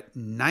 they're at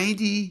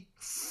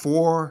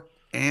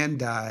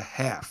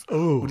 94.5.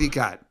 Ooh. What do you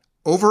got?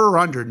 Over or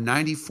under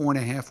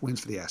 94.5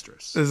 wins for the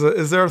Astros?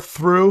 Is there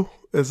through?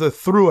 Is a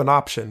through an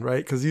option,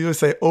 right? Because you usually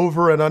say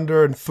over and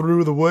under and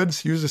through the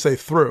woods. You usually say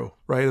through,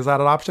 right? Is that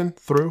an option?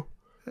 Through?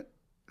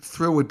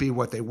 Through would be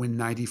what they win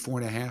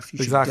 94.5.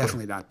 You should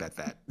definitely not bet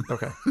that.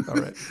 Okay, all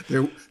right.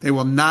 They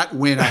will not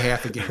win a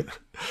half a game.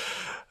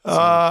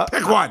 So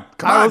pick one.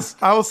 Come on.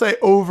 I will say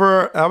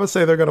over. I would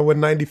say they're going to win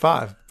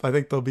 95. I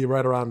think they'll be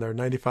right around there.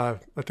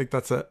 95. I think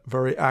that's a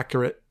very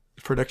accurate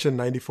prediction.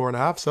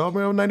 94.5. So I'm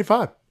going to go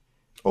 95.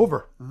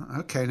 Over.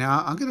 Okay.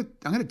 Now I'm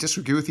gonna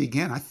disagree with you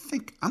again. I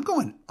think I'm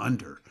going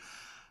under.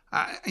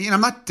 I'm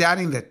not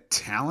doubting the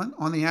talent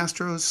on the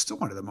Astros. Still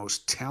one of the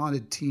most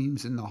talented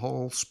teams in the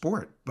whole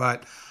sport.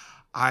 But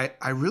I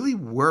really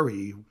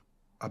worry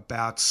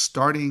about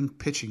starting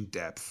pitching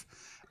depth,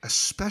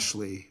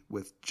 especially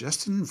with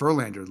Justin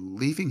Verlander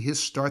leaving his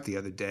start the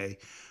other day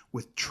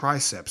with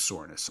tricep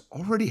soreness.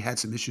 Already had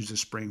some issues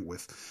this spring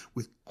with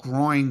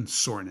groin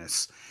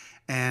soreness.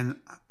 And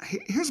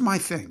here's my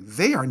thing.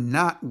 They are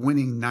not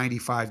winning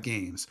 95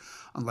 games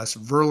unless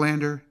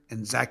Verlander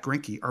and Zach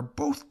Greinke are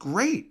both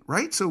great,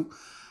 right? So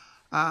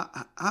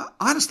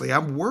honestly,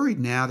 I'm worried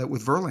now that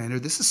with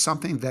Verlander, this is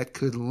something that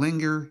could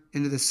linger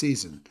into the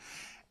season.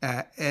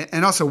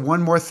 And also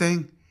one more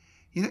thing.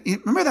 You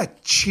remember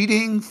that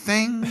cheating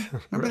thing?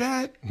 Remember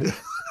that?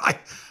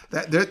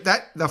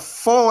 The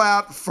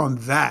fallout from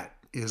that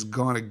is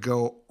going to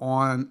go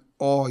on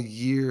all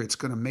year. It's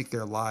going to make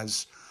their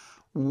lives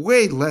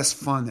way less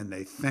fun than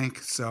they think.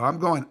 So I'm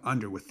going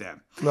under with them.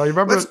 Well, you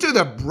remember? Let's do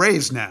the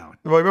Braves now.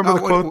 Well, you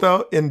remember the quote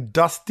though? In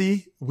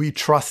Dusty, we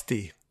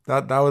trusty. So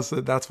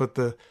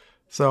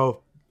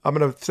I'm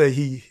going to say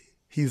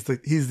he's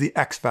the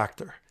X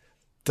factor,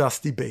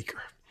 Dusty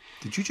Baker.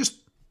 Did you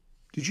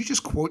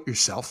just quote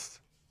yourself?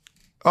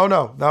 Oh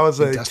no, that was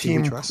a Dusty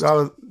team. We Trust?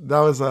 That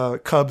was a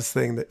Cubs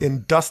thing. That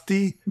in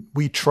Dusty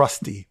we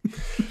trusty.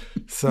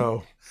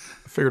 So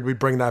I figured we'd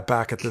bring that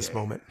back at this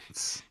moment.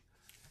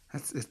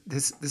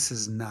 This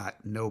is not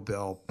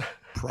Nobel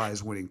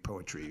Prize winning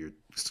poetry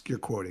you're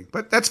quoting,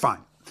 but that's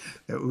fine.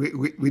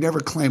 We never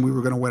claimed we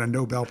were going to win a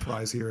Nobel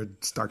Prize here at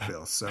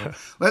Starkville. So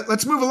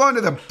let's move along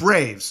to the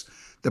Braves.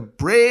 The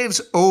Braves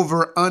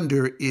over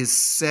under is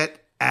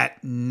set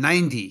at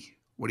 90.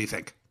 What do you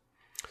think?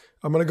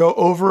 I'm going to go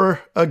over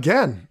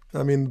again.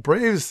 I mean, the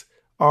Braves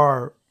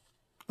are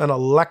an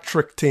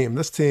electric team.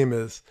 This team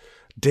is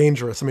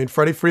dangerous. I mean,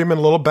 Freddie Freeman,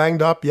 a little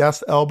banged up.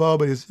 Yes, elbow,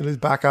 but he's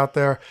back out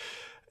there.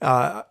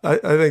 I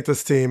think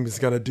this team is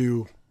going to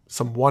do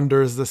some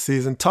wonders this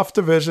season. Tough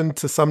division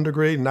to some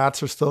degree.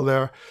 Nats are still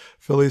there.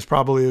 Phillies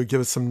probably would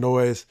give us some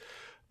noise.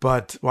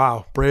 But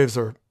wow, Braves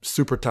are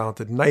super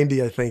talented.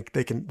 90, I think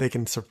they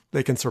can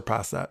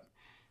surpass that.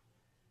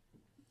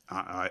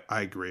 I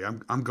agree.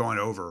 I'm going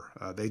over.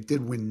 They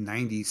did win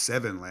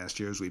 97 last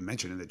year, as we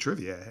mentioned in the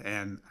trivia,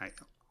 and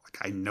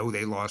I know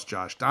they lost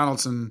Josh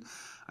Donaldson.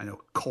 I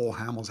know Cole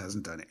Hamels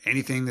hasn't done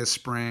anything this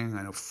spring.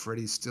 I know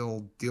Freddie's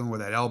still dealing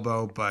with that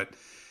elbow, but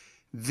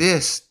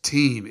this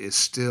team is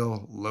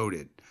still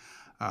loaded.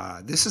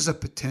 This is a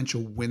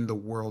potential win the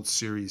World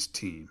Series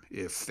team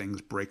if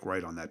things break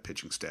right on that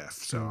pitching staff.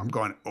 So I'm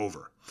going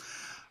over.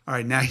 All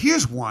right, now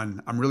here's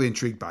one I'm really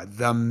intrigued by.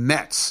 The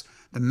Mets.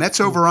 The Mets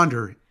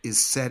over-under is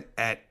set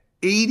at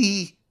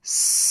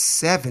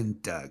 87,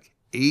 Doug.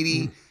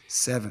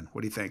 87.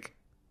 What do you think?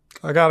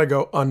 I got to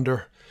go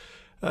under.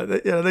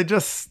 They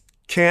just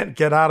can't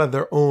get out of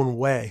their own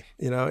way.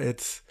 I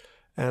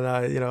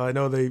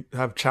know they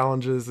have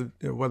challenges,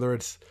 whether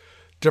it's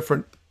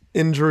different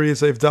injuries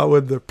they've dealt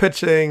with, their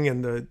pitching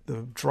and the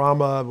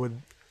drama with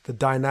the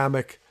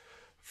dynamic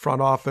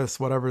front office,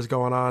 whatever's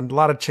going on, a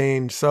lot of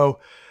change.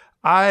 So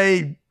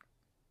I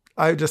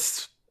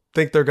just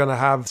think they're going to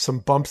have some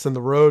bumps in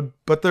the road,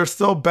 but they're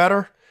still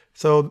better.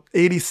 So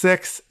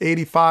 86,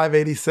 85,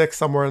 86,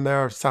 somewhere in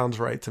there sounds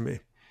right to me.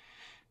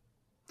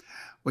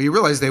 Well, you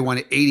realize they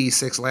won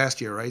 86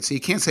 last year, right? So you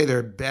can't say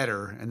they're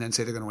better and then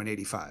say they're going to win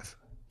 85,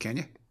 can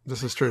you?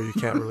 This is true. You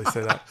can't really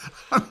say that.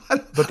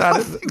 But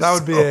that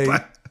would be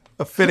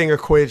a fitting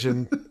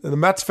equation. And the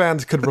Mets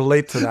fans could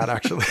relate to that,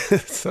 actually,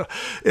 so,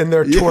 in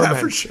their torment.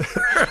 For sure.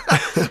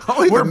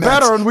 We're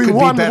better and we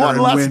won one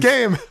less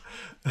game.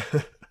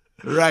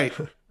 Right.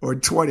 Or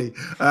 20.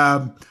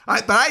 But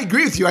I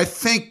agree with you. I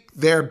think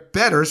they're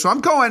better. So I'm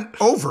going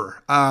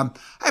over. I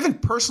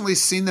haven't personally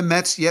seen the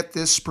Mets yet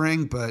this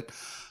spring, but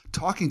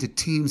talking to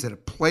teams that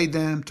have played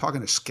them,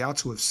 talking to scouts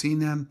who have seen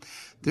them,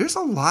 there's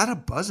a lot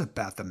of buzz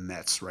about the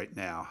Mets right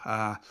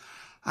now.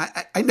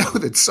 I know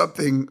that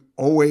something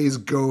always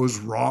goes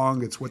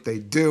wrong. It's what they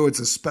do.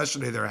 It's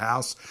especially their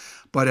house.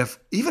 But if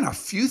even a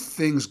few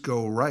things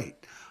go right,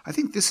 I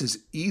think this is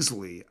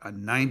easily a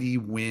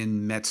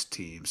 90-win Mets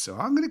team. So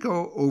I'm going to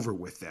go over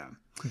with them.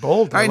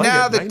 Bold. All right,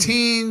 now the 90.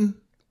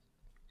 team.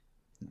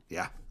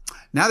 Yeah.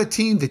 Now the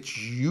team that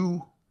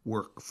you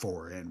work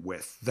for and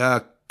with,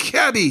 the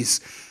Cubbies.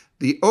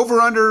 The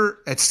over-under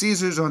at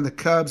Caesars on the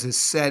Cubs is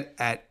set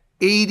at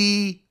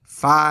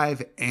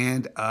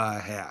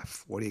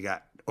 85.5. What do you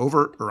got?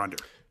 Over or under?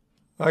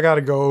 I got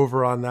to go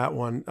over on that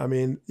one. I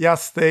mean,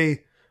 yes,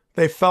 they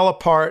fell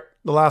apart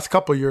the last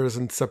couple of years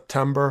in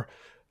September.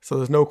 So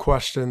there's no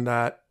question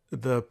that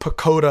the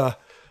PCOTA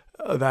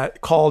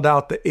that called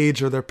out the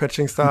age of their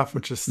pitching staff,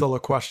 which is still a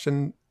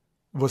question,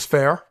 was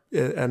fair,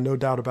 and no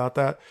doubt about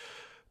that.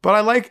 But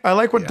I like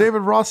what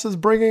David Ross is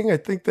bringing. I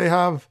think they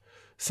have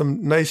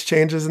some nice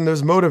changes, and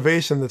there's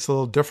motivation that's a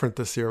little different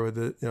this year with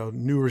the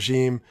new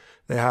regime.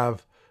 They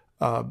have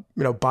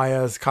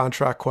Baez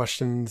contract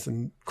questions,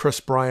 and Chris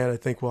Bryant I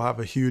think will have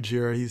a huge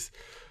year. He's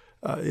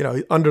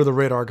under the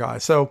radar guy.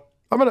 So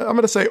I'm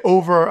gonna say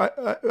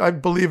over. I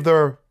believe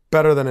they're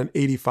better than an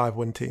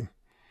 85-win team.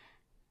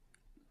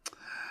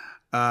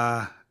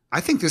 I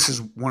think this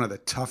is one of the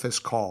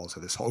toughest calls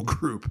of this whole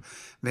group.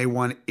 They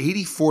won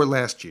 84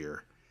 last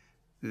year.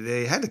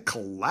 They had to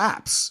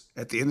collapse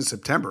at the end of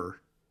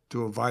September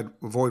to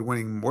avoid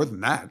winning more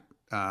than that.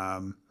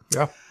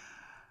 Yeah.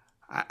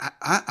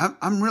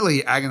 I'm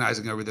really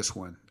agonizing over this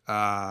one.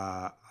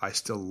 I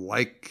still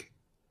like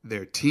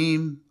their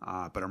team,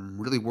 but I'm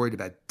really worried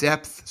about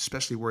depth,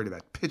 especially worried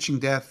about pitching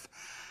depth.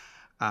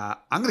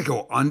 I'm going to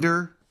go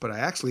under, but I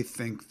actually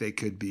think they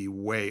could be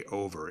way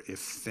over if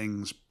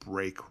things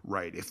break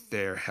right, if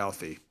they're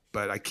healthy.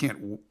 But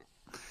I'm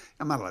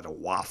not allowed to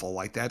waffle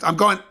like that. I'm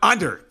going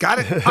under. Got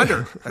it?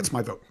 Under. That's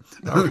my vote.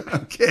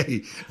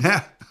 Okay.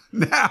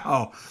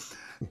 Now,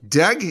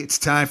 Doug, it's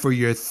time for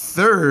your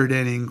third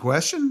inning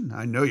question.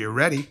 I know you're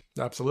ready.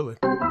 Absolutely.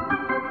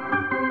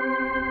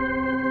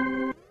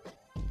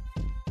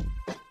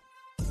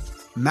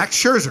 Max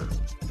Scherzer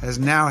has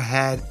now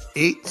had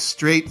 8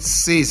 straight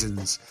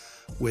seasons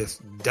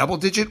with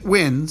double-digit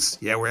wins.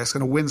 Yeah, we're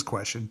asking a wins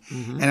question.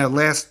 Mm-hmm. And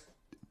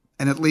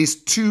at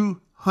least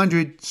 2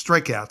 200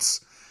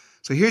 strikeouts.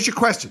 So here's your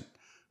question.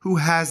 Who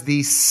has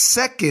the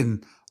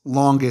second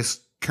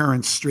longest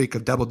current streak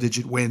of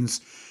double-digit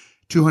wins,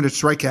 200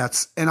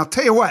 strikeouts? And I'll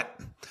tell you what,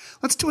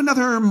 let's do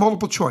another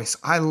multiple choice.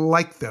 I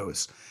like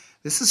those.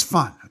 This is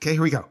fun. Okay,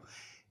 here we go.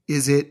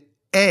 Is it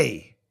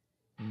A,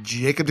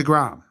 Jacob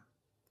deGrom,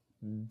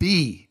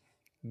 B,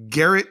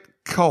 Garrett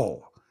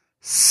Cole,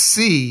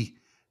 C,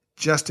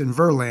 Justin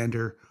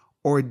Verlander,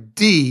 or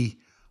D,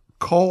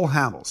 Cole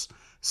Hamels?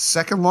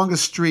 Second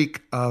longest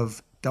streak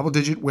of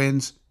double-digit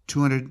wins,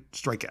 200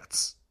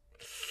 strikeouts.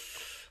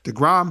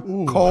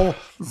 DeGrom, Cole,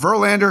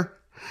 Verlander,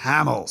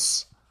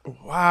 Hamels.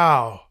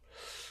 Wow.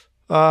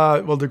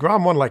 Well,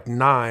 DeGrom won like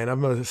 9.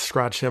 I'm going to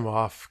scratch him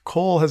off.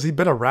 Cole, has he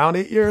been around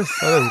 8 years?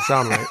 That doesn't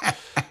sound right.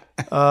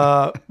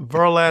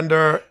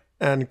 Verlander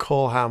and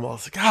Cole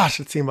Hamels. Gosh,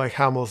 it seemed like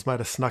Hamels might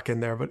have snuck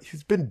in there, but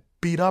he's been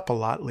beat up a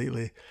lot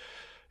lately.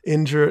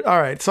 Injured. All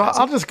right, so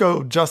I'll just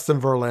go Justin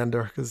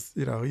Verlander because,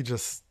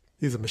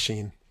 he's a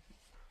machine.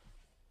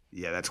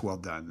 Yeah, that's well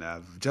done.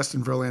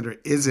 Justin Verlander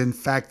is, in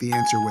fact, the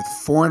answer with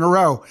 4 in a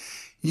row.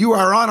 You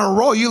are on a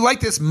roll. You like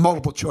this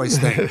multiple choice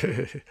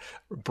thing.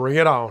 Bring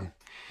it on.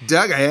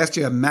 Doug, I asked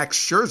you a Max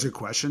Scherzer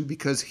question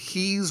because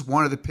he's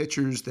one of the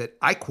pitchers that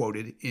I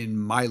quoted in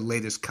my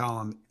latest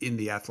column in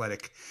The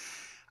Athletic.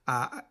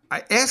 I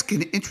asked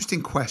an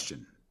interesting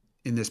question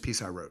in this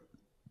piece I wrote.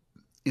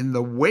 In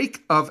the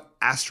wake of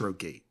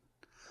Astrogate,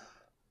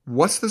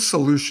 what's the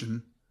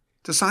solution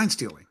to sign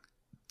stealing?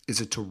 Is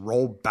it to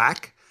roll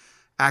back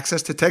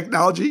access to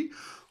technology,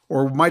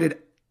 or might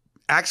it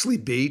actually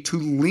be to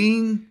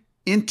lean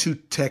into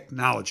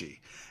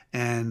technology?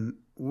 And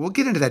we'll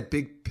get into that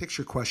big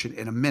picture question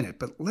in a minute,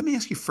 but let me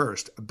ask you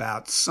first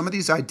about some of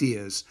these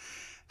ideas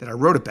that I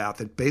wrote about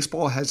that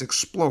baseball has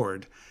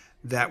explored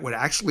that would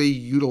actually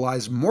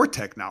utilize more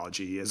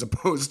technology as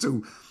opposed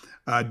to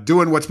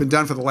doing what's been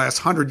done for the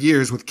last 100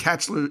 years with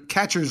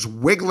catchers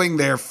wiggling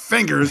their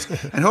fingers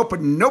and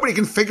hoping nobody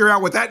can figure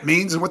out what that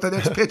means and what the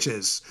next pitch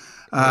is.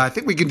 I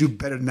think we can do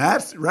better than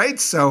that, right?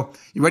 So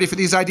you ready for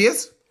these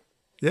ideas?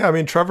 Yeah, I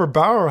mean, Trevor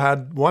Bauer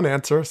had one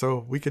answer,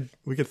 so we could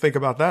think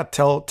about that.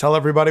 Tell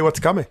everybody what's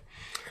coming.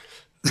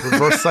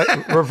 Reverse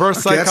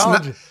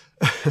psychology.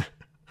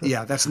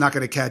 That's not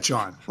going to catch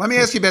on. Let me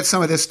ask you about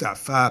some of this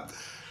stuff.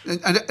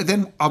 And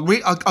then I'll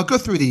go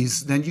through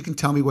these, then you can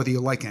tell me whether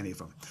you like any of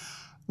them.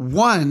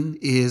 One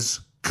is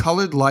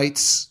colored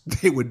lights.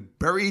 They would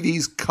bury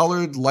these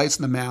colored lights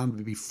in the mound. It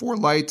would be 4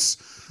 lights,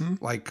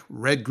 like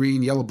red,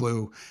 green, yellow,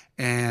 blue.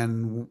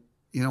 And,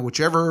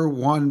 whichever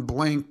one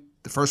blinked,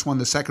 the first one,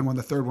 the second one,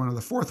 the third one, or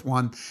the fourth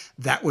one,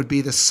 that would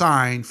be the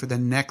sign for the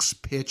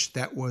next pitch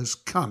that was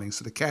coming.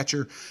 So the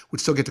catcher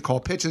would still get to call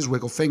pitches,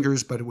 wiggle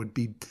fingers, but it would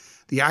be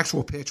the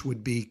actual pitch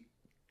would be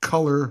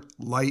color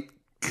light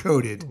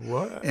coded.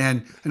 What?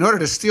 And in order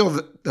to steal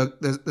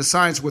the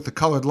signs with the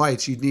colored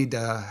lights, you'd need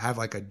to have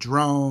like a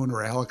drone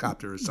or a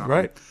helicopter or something.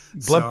 Right.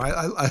 So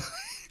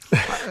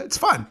it's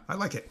fun. I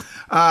like it.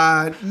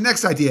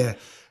 Next idea.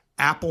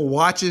 Apple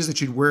Watches that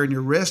you'd wear in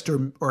your wrist or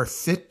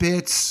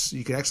Fitbits.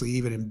 You could actually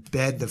even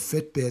embed the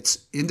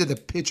Fitbits into the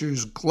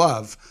pitcher's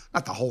glove,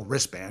 not the whole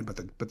wristband,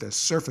 but the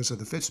surface of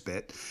the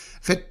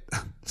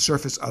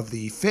surface of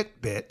the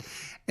Fitbit,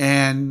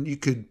 and you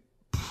could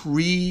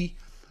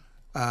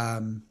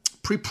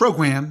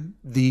pre-program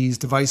these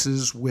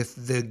devices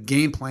with the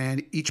game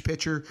plan, each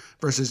pitcher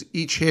versus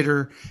each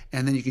hitter,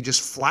 and then you could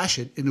just flash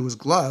it into his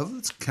glove.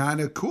 It's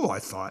kind of cool, I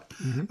thought.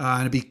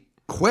 And it'd be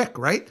quick,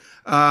 right?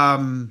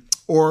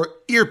 Or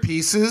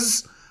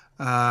earpieces.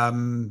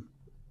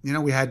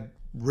 We had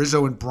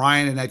Rizzo and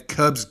Bryant in that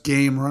Cubs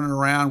game running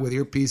around with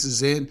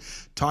earpieces in,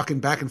 talking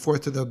back and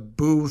forth to the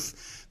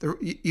booth.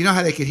 You know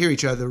how they could hear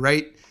each other,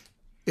 right?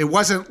 It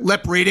wasn't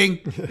lip reading.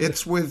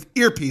 It's with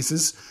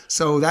earpieces.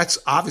 So that's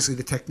obviously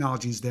the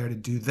technology's there to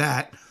do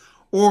that.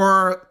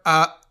 Or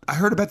I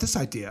heard about this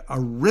idea, a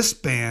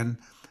wristband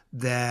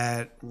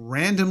that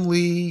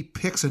randomly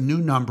picks a new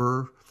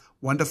number,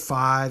 1 to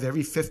 5,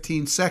 every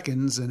 15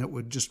 seconds, and it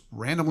would just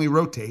randomly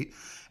rotate.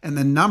 And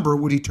the number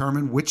would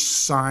determine which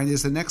sign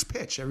is the next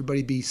pitch.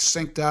 Everybody be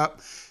synced up,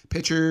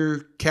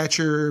 pitcher,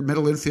 catcher,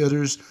 middle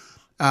infielders.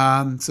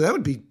 So that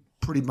would be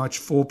pretty much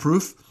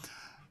foolproof.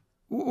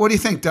 What do you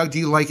think, Doug? Do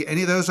you like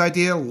any of those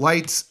ideas?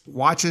 Lights,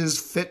 watches,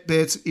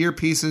 Fitbits,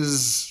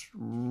 earpieces,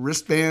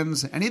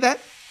 wristbands, any of that?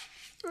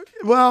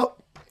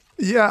 Well,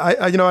 yeah,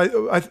 I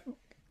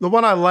the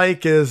one I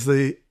like is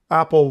the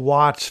Apple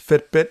Watch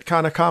Fitbit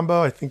kind of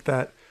combo. I think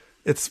that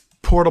it's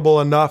portable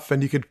enough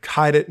and you could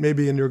hide it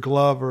maybe in your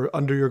glove or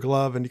under your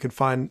glove, and you can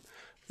find,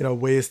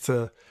 ways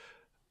to,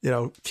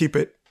 keep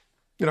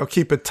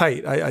it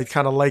tight. I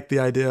kind of like the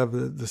idea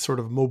of the sort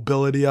of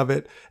mobility of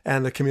it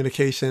and the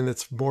communication.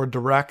 It's more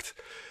direct.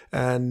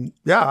 And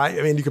yeah,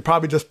 I mean, you could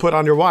probably just put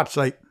on your watch,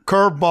 like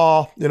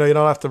curveball, you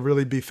don't have to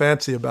really be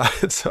fancy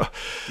about it. So,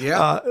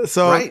 yeah.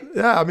 Right.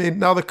 Yeah, I mean,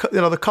 now the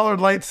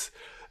colored lights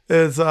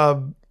is,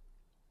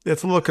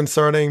 it's a little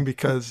concerning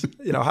because,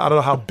 I don't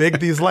know how big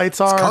these lights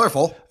are. It's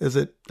colorful.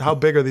 How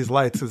big are these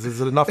lights? Is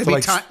it enough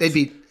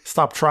to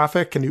stop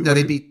traffic?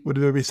 Would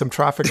there be some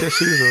traffic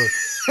issues? Or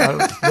I'm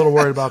a little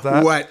worried about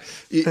that. What?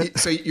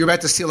 So you're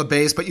about to steal a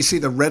base, but you see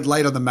the red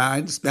light on the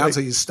mound, so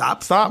you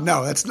stop? Stop.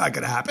 No, that's not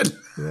going to happen.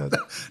 Yeah.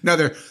 No,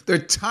 they're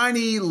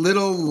tiny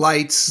little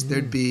lights.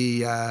 There'd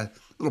be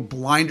little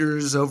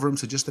blinders over them,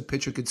 so just the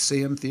pitcher could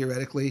see them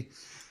theoretically.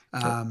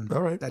 All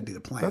right, that'd be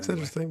the plan. That's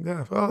anyway. interesting.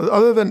 Yeah. Well,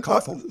 other than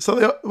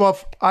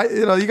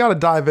you got to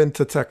dive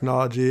into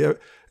technology.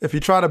 If you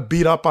try to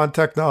beat up on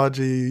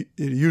technology,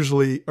 you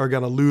usually are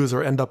going to lose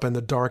or end up in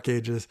the dark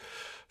ages.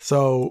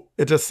 So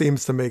it just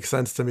seems to make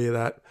sense to me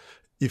that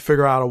you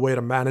figure out a way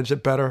to manage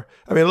it better.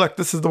 I mean, look,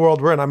 this is the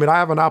world we're in. I mean, I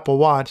have an Apple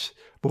Watch,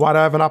 but why do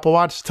I have an Apple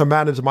Watch? To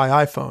manage my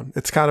iPhone.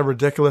 It's kind of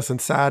ridiculous and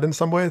sad in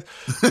some ways,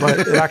 but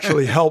it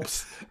actually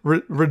helps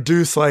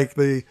reduce like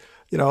the,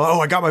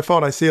 I got my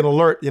phone, I see an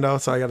alert,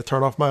 so I got to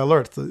turn off my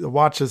alerts. The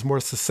watch is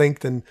more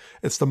succinct and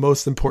it's the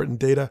most important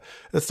data.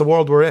 It's the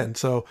world we're in.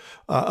 So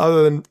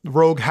other than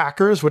rogue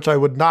hackers, which I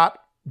would not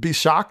be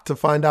shocked to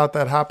find out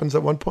that happens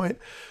at one point,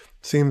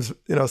 seems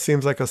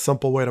like a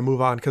simple way to move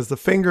on. Because the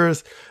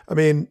fingers, I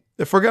mean,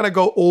 if we're going to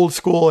go old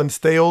school and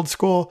stay old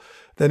school,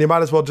 then you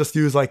might as well just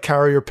use like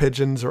carrier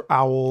pigeons or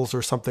owls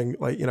or something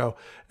like,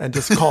 and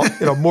just call,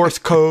 Morse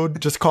code,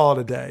 just call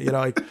it a day,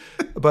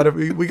 but if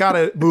we got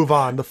to move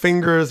on. The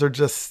fingers are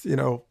just,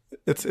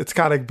 it's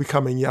kind of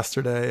becoming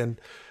yesterday. And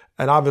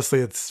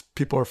obviously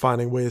people are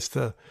finding ways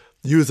to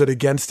use it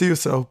against you.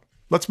 So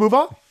let's move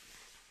on.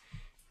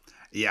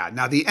 Yeah.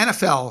 Now the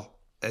NFL,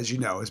 as you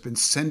know, has been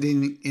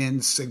sending in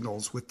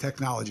signals with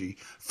technology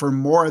for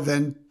more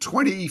than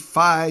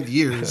 25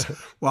 years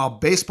while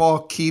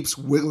baseball keeps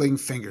wiggling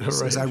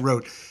fingers, as I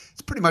wrote.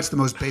 It's pretty much the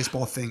most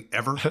baseball thing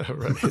ever.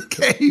 Right.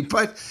 Okay,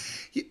 but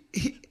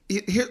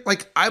here,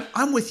 like,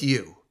 I'm with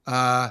you.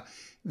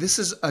 This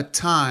is a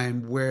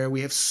time where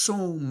we have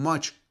so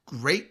much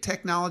great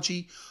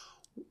technology.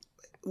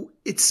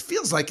 It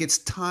feels like it's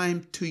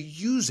time to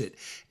use it.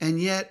 And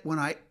yet, when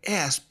I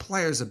ask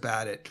players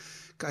about it,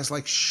 guys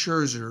like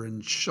Scherzer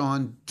and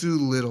Sean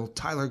Doolittle,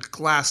 Tyler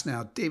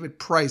Glasnow, David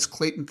Price,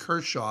 Clayton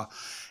Kershaw,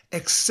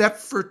 except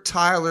for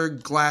Tyler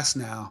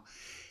Glasnow,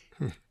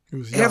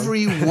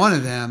 every one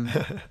of them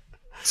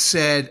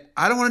said,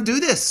 I don't want to do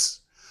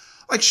this.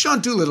 Like Sean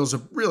Doolittle's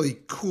a really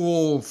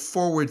cool,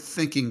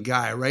 forward-thinking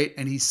guy, right?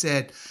 And he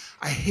said,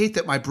 I hate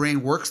that my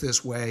brain works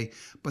this way,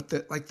 but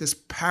this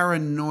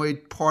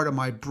paranoid part of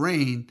my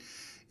brain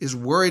is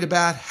worried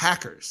about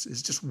hackers,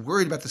 is just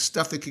worried about the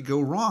stuff that could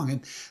go wrong.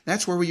 And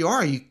that's where we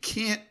are. You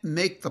can't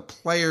make the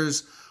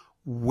players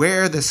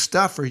wear the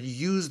stuff or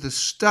use the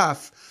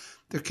stuff.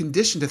 They're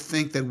conditioned to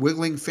think that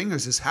wiggling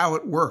fingers is how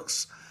it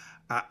works.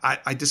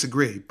 I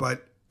disagree,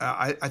 but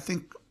I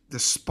think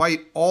despite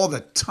all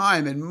the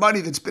time and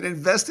money that's been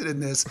invested in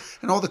this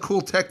and all the cool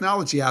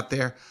technology out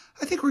there,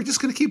 I think we're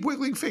just going to keep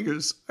wiggling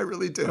fingers. I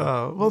really do.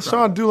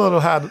 Sean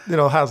Doolittle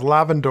has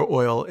lavender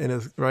oil in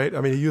his, right?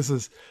 I mean, he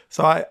uses,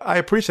 so I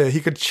appreciate it.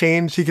 He could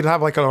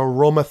have like an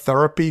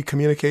aromatherapy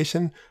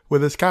communication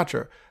with his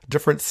catcher,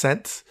 different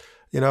scents,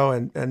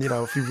 and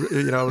if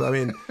you, I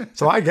mean,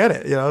 so I get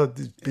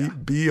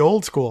it, be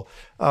old school.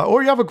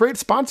 Or you have a great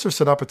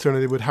sponsorship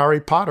opportunity with Harry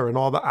Potter and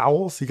all the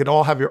owls. You could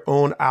all have your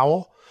own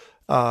owl.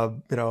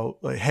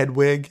 Like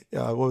Hedwig,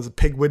 what was it,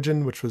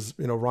 Pigwidgeon, which was,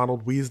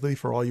 Ronald Weasley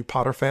for all you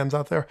Potter fans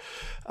out there.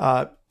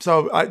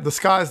 So the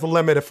sky's the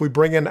limit. If we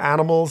bring in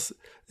animals,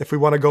 if we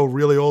want to go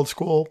really old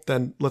school,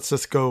 then let's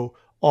just go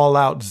all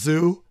out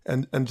zoo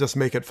and just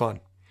make it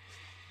fun.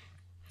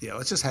 Yeah,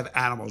 let's just have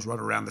animals run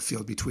around the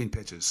field between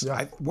pitches.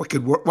 Yeah. What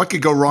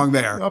could go wrong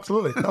there?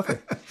 Absolutely, nothing.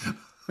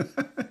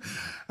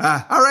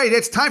 All right,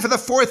 it's time for the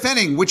fourth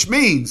inning, which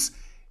means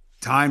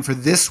time for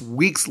this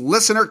week's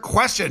listener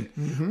question,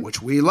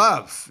 which we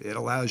love. It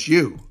allows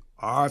you,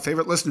 our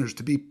favorite listeners,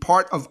 to be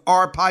part of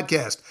our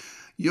podcast.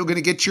 You're going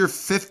to get your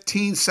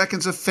 15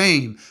 seconds of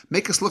fame,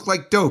 make us look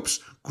like dopes,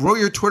 grow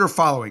your Twitter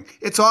following.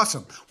 It's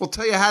awesome. We'll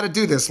tell you how to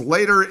do this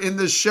later in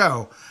the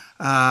show.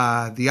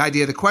 The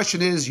idea of the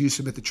question is you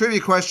submit the trivia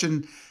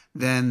question,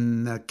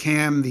 then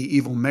Cam, the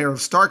evil mayor of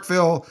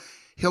Starkville,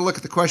 he'll look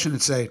at the question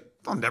and say,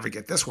 I'll never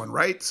get this one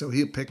right. So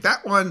he'll pick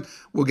that one.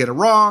 We'll get it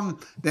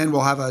wrong. Then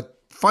we'll have a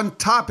fun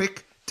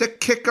topic to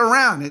kick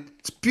around.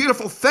 It's a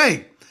beautiful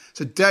thing.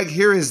 So, Doug,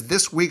 here is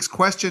this week's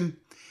question.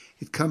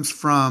 It comes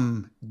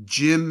from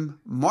Jim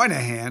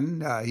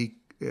Moynihan. He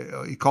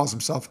calls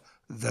himself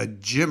the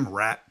Jim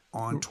Rat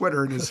on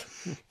Twitter, and his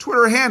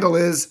Twitter handle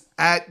is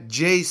at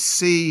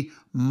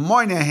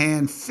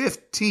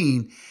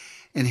JCMoynihan15.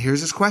 And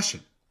here's his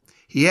question.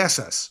 He asks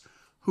us,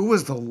 who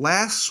was the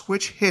last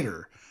switch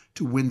hitter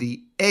to win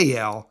the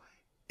AL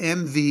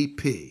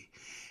MVP?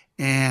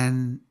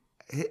 And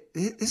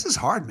this is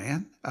hard,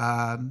 man.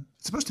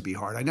 It's supposed to be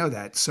hard. I know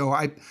that. So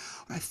I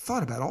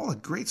thought about all the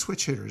great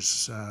switch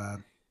hitters,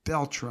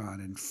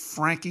 Beltran and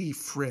Frankie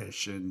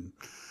Frisch and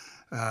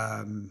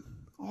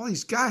all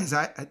these guys.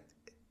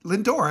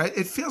 Lindor,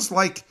 it feels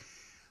like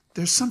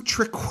there's some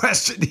trick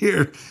question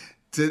here.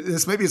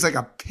 Maybe it's like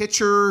a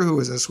pitcher who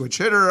is a switch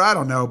hitter. I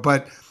don't know,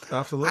 but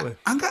absolutely,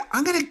 I'm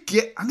gonna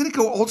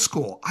go old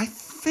school. I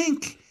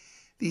think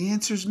the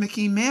answer is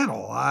Mickey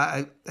Mantle.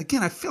 I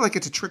feel like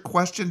it's a trick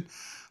question,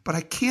 but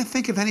I can't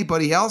think of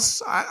anybody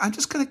else. I'm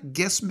just going to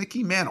guess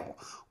Mickey Mantle.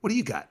 What do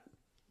you got?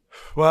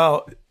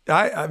 Well,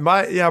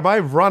 my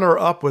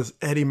runner-up was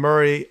Eddie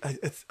Murray,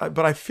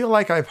 but I feel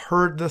like I've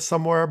heard this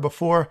somewhere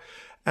before,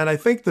 and I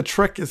think the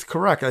trick is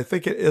correct. I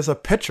think it is a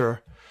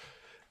pitcher,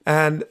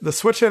 and the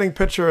switch-hitting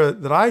pitcher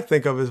that I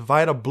think of is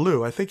Vida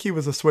Blue. I think he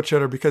was a switch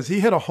hitter because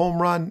he hit a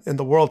home run in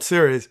the World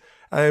Series.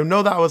 I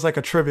know that was like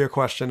a trivia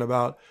question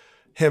about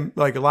him,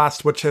 like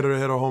last switch hitter to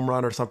hit a home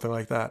run or something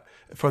like that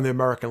from the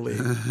American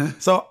League.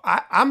 So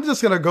I'm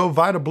just going to go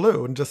Vida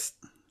Blue and just,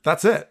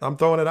 that's it. I'm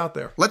throwing it out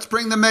there. Let's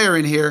bring the mayor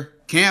in here.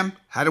 Cam,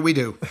 how do we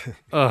do?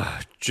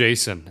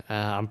 Jason,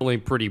 I'm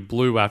feeling pretty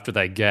blue after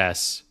that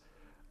guess.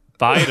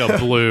 Vida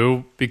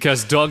Blue,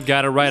 because Doug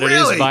got it right. Really?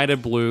 It is Vida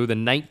Blue, the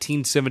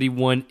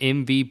 1971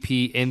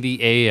 MVP in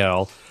the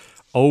AL,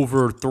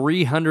 over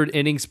 300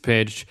 innings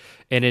pitched,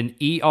 and an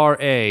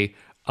ERA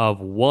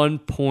of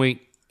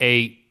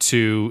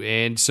 1.82,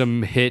 and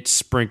some hits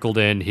sprinkled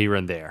in here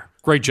and there.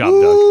 Great job,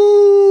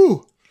 Ooh!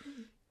 Doug.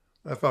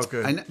 That felt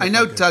good. I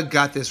know Doug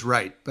got this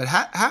right, but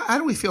how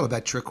do we feel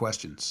about trick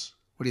questions?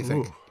 What do you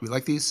think? Ooh. Do we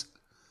like these?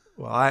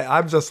 Well,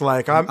 I'm just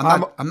like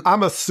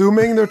I'm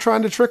assuming they're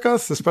trying to trick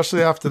us,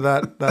 especially after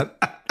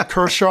that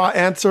Kershaw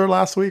answer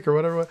last week or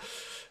whatever.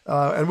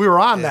 And we were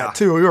on that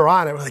too. We were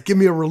on it. We're like, give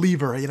me a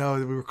reliever. We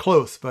were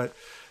close, but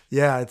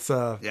yeah, it's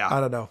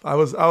I don't know. I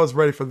was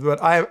ready for it,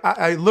 but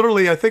I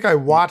literally I think I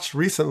watched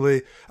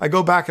recently. I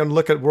go back and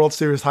look at World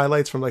Series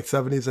highlights from like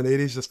 70s and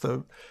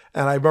 80s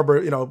and I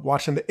remember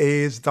watching the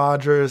A's,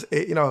 Dodgers.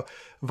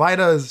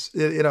 Vida's.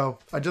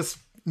 I just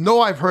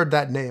know I've heard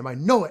that name. I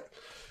know it.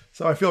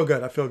 So I feel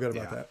good. I feel good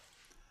about that.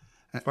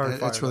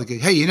 That's really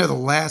good. Hey, the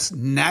last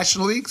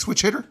National League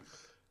switch hitter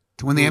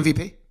to win the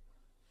MVP?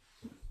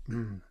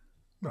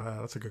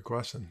 That's a good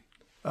question.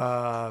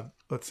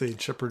 Let's see,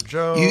 Chipper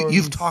Jones.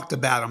 You've talked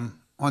about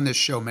him on this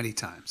show many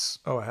times.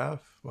 Oh, I have?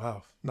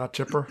 Wow. Not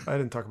Chipper? I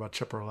didn't talk about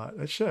Chipper a lot.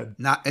 I should.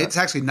 It's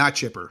actually not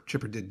Chipper.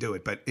 Chipper did do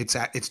it, but it's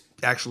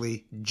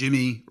actually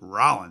Jimmy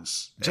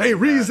Rollins. Jay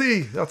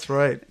Reezy. That's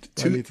right.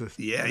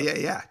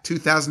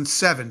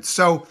 2007.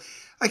 So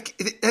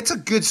that's a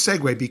good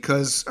segue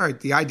because, all right,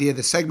 the idea of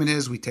the segment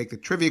is we take the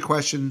trivia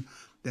question,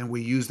 then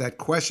we use that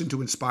question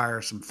to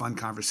inspire some fun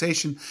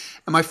conversation.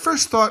 And my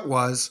first thought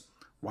was,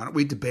 why don't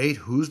we debate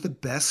who's the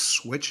best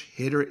switch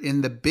hitter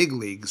in the big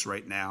leagues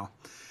right now?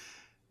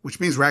 Which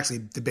means we're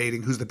actually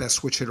debating who's the best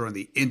switch hitter on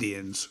the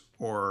Indians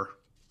or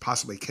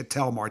possibly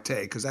Ketel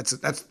Marte, because that's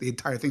the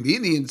entire thing. The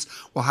Indians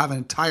will have an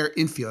entire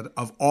infield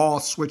of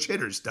all switch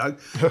hitters, Doug.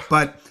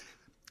 But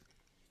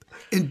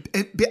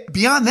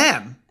beyond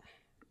them,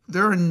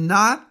 there are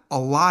not a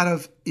lot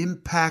of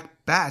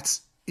impact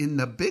bats in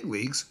the big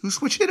leagues who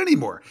switch hit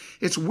anymore.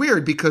 It's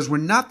weird because we're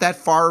not that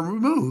far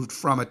removed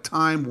from a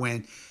time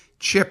when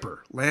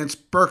Chipper, Lance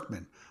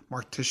Berkman,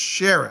 Mark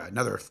Teixeira,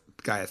 another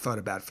guy I thought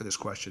about for this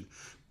question,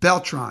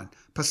 Beltran,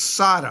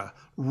 Posada,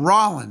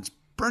 Rollins,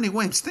 Bernie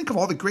Williams. Think of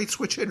all the great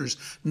switch hitters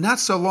not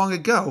so long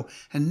ago,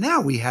 and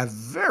now we have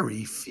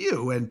very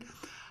few. And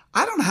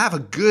I don't have a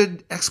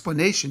good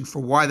explanation for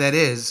why that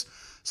is.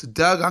 So,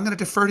 Doug, I'm going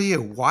to defer to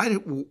you. Why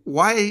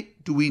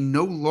do we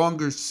no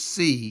longer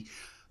see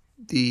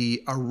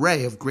the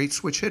array of great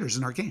switch hitters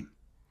in our game?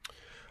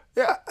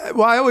 Yeah,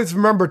 well, I always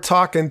remember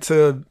talking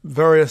to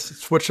various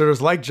switch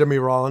hitters like Jimmy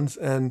Rollins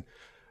and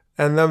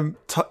them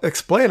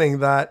explaining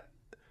that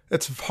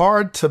it's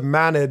hard to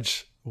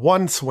manage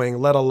one swing,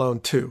 let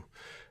alone two.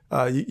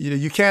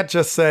 You can't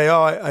just say,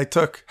 I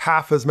took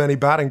half as many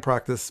batting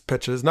practice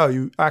pitches. No,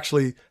 you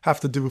actually have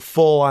to do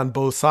full on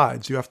both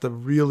sides. You have to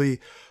really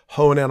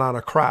hone in on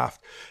a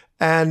craft.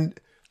 And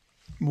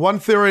one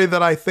theory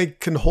that I think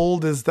can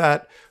hold is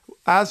that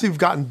as you've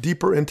gotten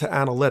deeper into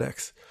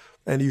analytics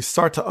and you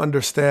start to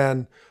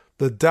understand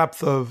the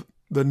depth of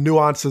the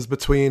nuances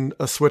between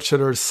a switch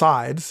hitter's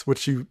sides,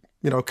 which you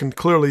can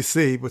clearly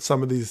see with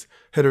some of these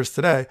hitters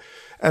today,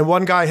 and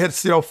one guy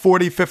hits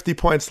 40, 50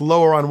 points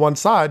lower on one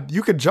side,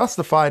 you could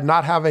justify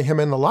not having him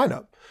in the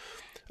lineup.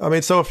 I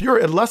mean, so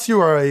unless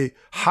you are a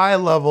high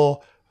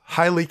level,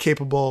 highly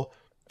capable,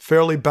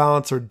 fairly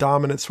balanced or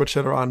dominant switch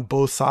hitter on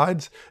both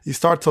sides, you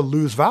start to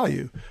lose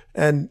value.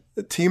 And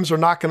teams are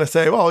not going to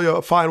say,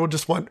 well, fine,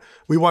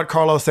 we want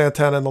Carlos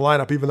Santana in the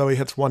lineup, even though he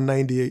hits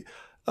 198.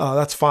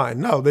 That's fine.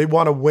 No, they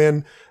want to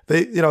win.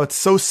 It's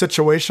so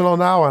situational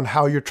now on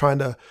how you're trying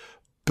to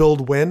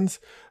build wins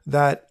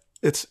that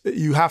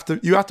you have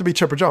to be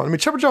Chipper Jones. I mean,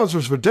 Chipper Jones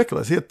was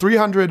ridiculous. He had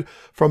 300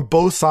 from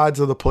both sides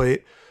of the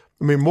plate.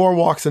 I mean, more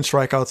walks and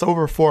strikeouts,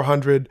 over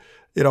 400,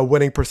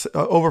 winning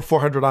over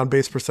 400 on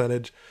base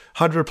percentage,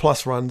 100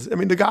 plus runs. I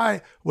mean, the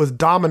guy was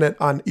dominant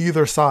on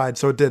either side,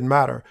 so it didn't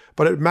matter.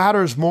 But it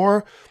matters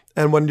more.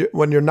 And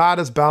when you're not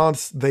as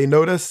balanced, they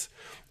notice,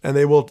 and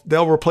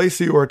they'll replace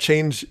you or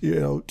change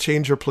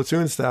your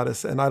platoon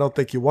status. And I don't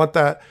think you want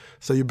that.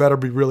 So you better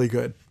be really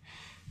good.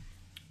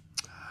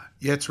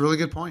 Yeah, it's a really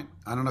good point.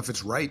 I don't know if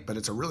it's right, but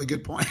it's a really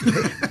good point.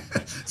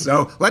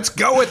 So let's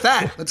go with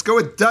that. Let's go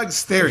with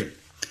Doug's theory.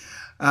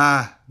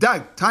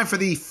 Doug, time for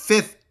the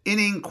fifth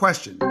inning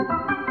question.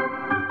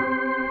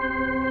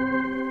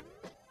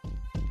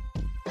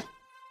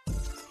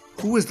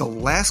 Who is the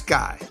last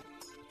guy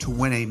to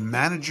win a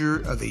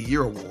Manager of the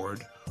Year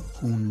award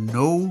who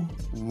no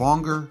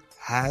longer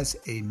has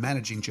a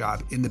managing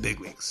job in the big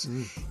leagues?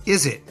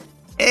 Is it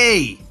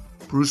A,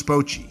 Bruce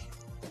Bochy,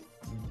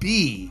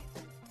 B,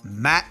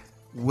 Matt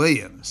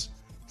Williams,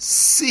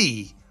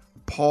 C,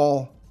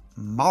 Paul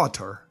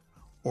Molitor,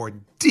 or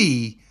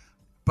D,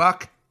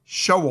 Buck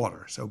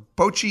Showalter? So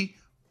Bochy,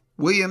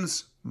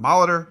 Williams,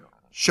 Molitor,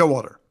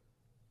 Showalter.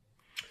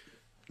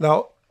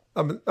 Now,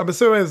 I'm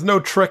assuming there's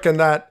no trick in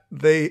that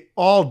they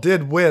all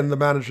did win the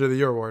Manager of the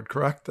Year award,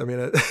 correct? I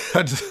mean,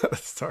 I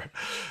just sorry.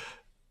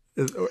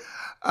 Okay.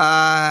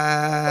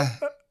 All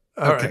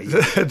right,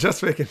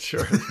 just making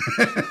sure.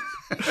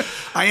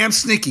 I am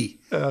sneaky.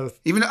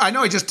 Even I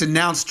know I just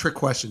denounced trick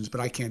questions, but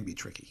I can be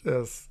tricky.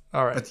 Yes.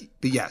 All right.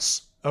 But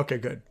yes. Okay,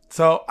 good.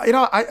 So,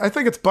 I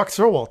think it's Buck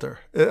Showalter.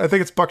 I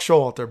think it's Buck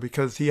Showalter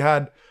because he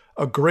had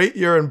a great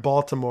year in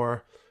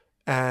Baltimore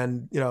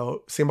and,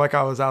 seemed like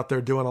I was out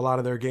there doing a lot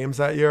of their games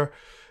that year.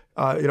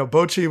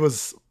 Bochy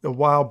was a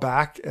while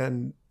back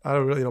and I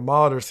don't really,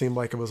 Molitor seemed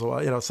like it was a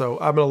while, so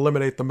I'm going to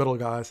eliminate the middle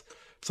guys.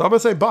 So I'm going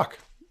to say Buck.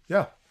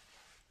 Yeah.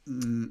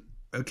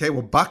 Okay.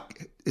 Well, Buck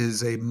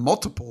is a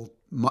multiple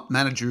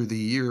Manager of the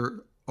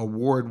Year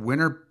award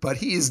winner, but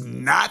he is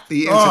not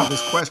the answer to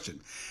this question.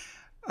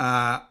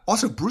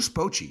 Also, Bruce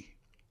Bochy.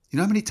 You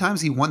know how many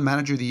times he won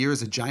Manager of the Year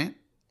as a Giant?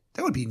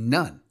 That would be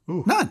none.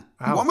 Ooh. None.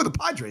 Wow. He won with the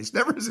Padres,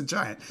 never as a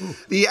Giant. Ooh.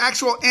 The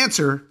actual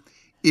answer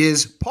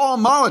is Paul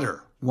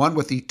Molitor, won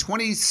with the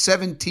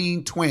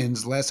 2017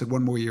 Twins, lasted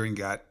one more year and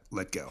got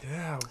let go.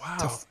 Yeah,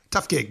 wow.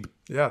 Tough gig.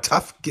 Yeah,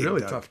 tough gig.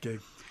 Really Doug. tough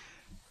gig.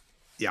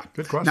 Yeah.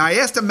 Good question. Now, I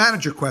asked a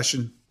manager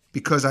question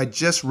because I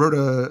just wrote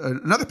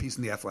another piece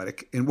in The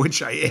Athletic in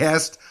which I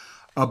asked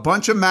a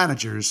bunch of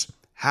managers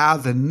how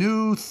the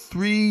new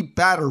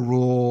 3-batter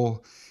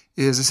rule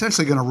is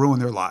essentially going to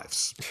ruin their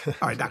lives.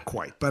 All right, not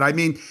quite, but I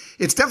mean,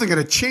 it's definitely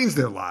going to change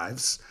their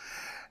lives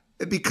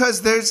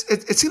because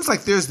it seems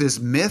like there's this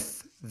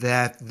myth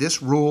that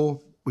this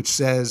rule, which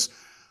says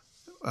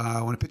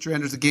when a pitcher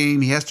enters the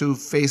game, he has to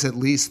face at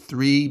least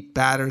 3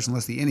 batters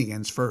unless the inning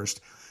ends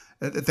first,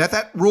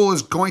 that rule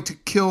is going to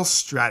kill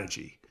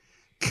strategy.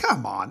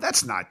 Come on,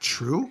 that's not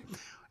true.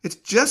 It's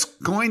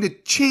just going to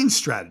change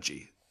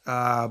strategy.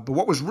 But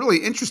what was really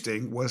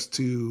interesting was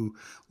to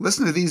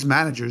listen to these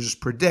managers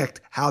predict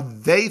how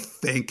they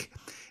think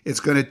it's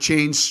going to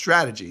change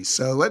strategy.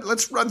 So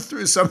let's run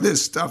through some of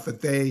this stuff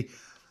that they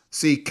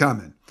see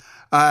coming.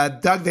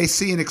 Doug, they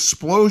see an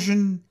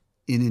explosion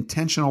in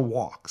intentional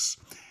walks.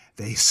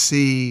 They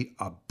see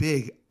a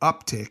big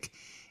uptick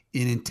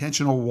in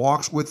intentional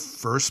walks with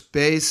first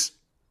base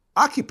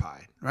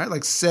occupied, right?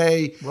 Like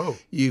say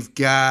you've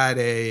got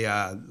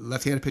a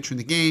left-handed pitcher in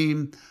the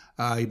game.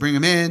 You bring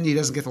him in. He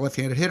doesn't get the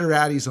left-handed hitter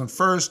out. He's on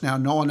first. Now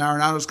Nolan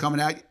Arenado's coming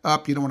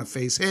up. You don't want to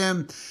face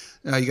him.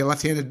 You got a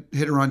left-handed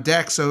hitter on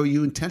deck, so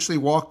you intentionally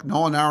walk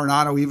Nolan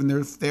Arenado even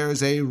if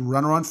there's a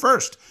runner on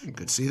first. You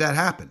could see that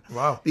happen.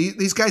 Wow.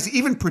 These guys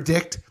even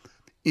predict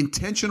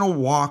intentional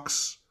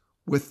walks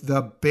with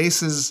the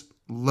bases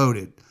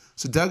loaded.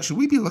 So, Doug, should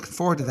we be looking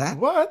forward to that?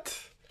 What?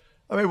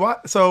 I mean,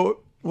 what?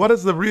 So what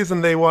is the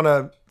reason they want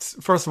to,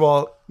 first of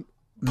all,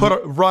 put a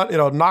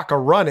run, knock a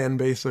run in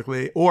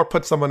basically, or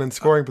put someone in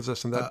scoring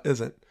position that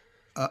isn't?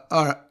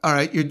 All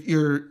right.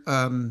 You're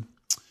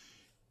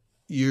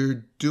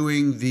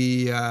doing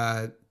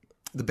the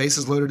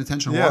bases loaded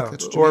intentional walk.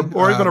 That's what you mean?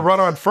 Or even a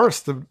runner on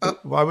first.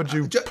 Why would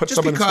you put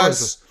someone in scoring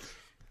position?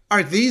 All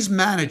right, these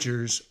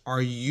managers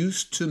are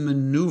used to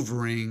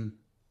maneuvering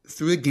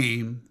through the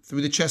game,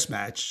 through the chess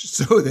match,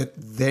 so that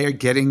they're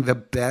getting the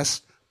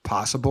best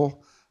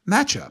possible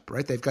matchup,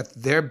 right? They've got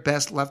their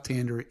best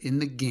left-hander in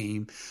the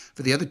game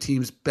for the other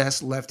team's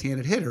best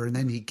left-handed hitter, and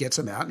then he gets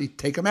them out and he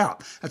take them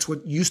out. That's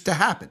what used to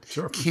happen.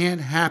 Sure.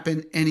 Can't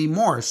happen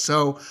anymore.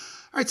 So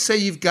I'd say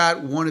you've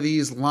got one of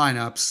these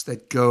lineups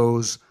that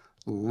goes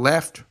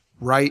left,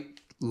 right,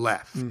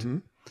 left. Mm-hmm.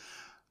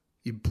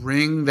 You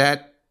bring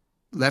that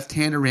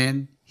left-hander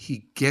in,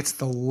 he gets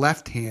the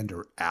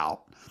left-hander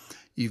out.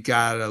 You've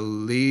got a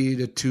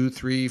lead of 2,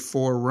 3,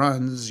 4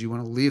 runs. You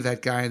want to leave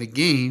that guy in the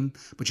game,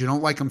 but you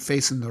don't like him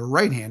facing the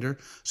right-hander,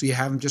 so you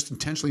have him just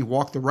intentionally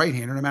walk the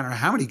right-hander no matter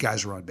how many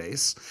guys are on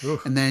base.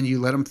 Oof. And then you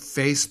let him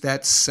face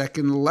that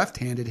second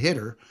left-handed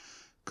hitter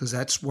because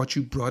that's what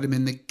you brought him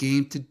in the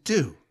game to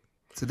do.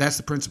 So that's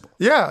the principle.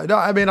 Yeah, no,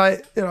 I mean,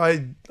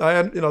 the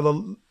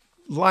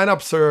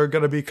lineups are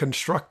going to be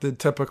constructed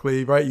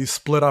typically, right? You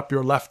split up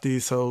your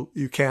lefties so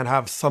you can't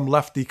have some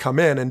lefty come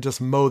in and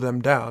just mow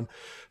them down.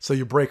 So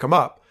you break them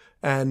up,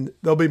 and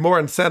there'll be more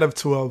incentive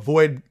to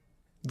avoid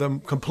them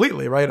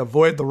completely, right?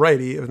 Avoid the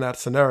righty in that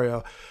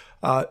scenario.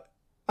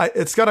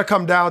 It's going to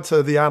come down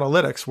to the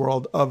analytics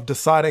world of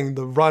deciding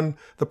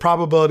the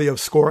probability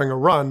of scoring a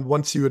run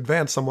once you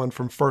advance someone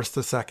from first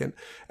to second.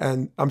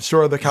 And I'm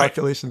sure the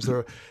calculations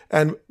are,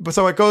 but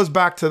so it goes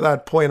back to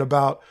that point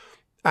about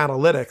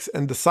analytics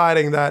and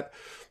deciding that,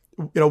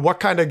 what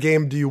kind of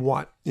game do you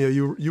want?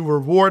 You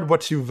reward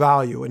what you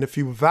value. And if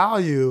you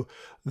value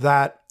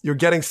that you're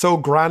getting so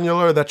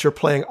granular that you're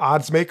playing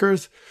odds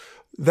makers,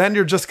 then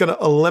you're just going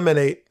to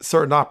eliminate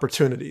certain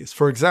opportunities.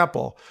 For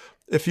example,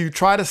 if you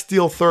try to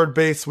steal third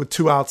base with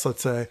 2 outs,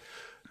 let's say,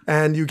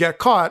 and you get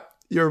caught,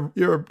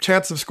 your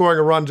chance of scoring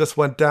a run just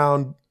went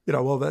down.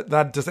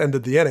 That just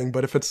ended the inning.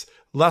 But if it's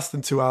less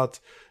than 2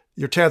 outs,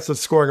 your chance of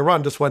scoring a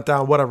run just went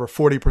down,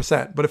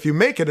 40%. But if you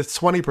make it, it's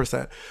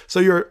 20%.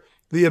 So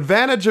the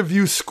advantage of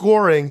you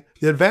scoring,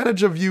 the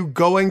advantage of you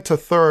going to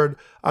third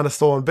on a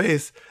stolen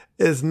base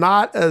is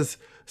not as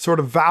sort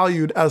of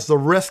valued as the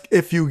risk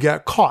if you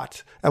get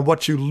caught and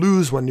what you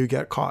lose when you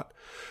get caught.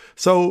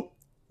 So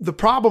the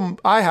problem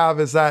I have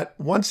is that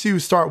once you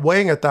start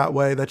weighing it that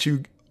way, that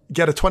you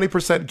get a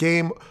 20%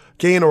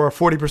 gain or a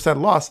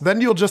 40% loss,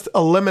 then you'll just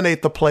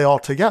eliminate the play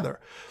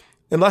altogether,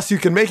 unless you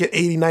can make it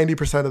 80,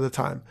 90% of the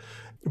time.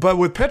 But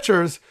with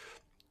pitchers,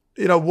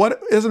 what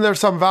isn't there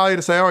some value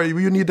to say, all right,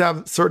 you need to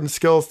have certain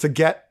skills to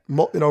get,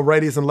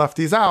 righties and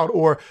lefties out,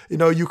 or,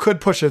 you could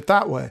push it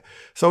that way.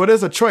 So it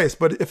is a choice,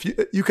 but if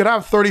you could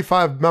have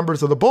 35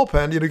 members of the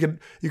bullpen,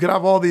 you could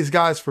have all these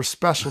guys for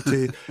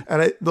specialty,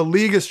 and the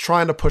league is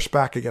trying to push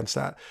back against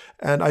that.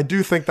 And I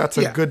do think that's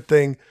a good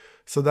thing,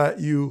 so that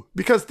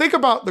because think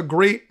about the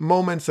great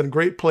moments and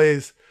great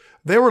plays,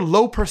 they were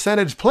low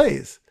percentage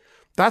plays.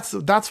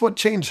 That's what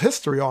changed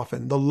history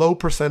often, the low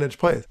percentage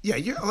plays. Yeah,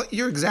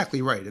 you're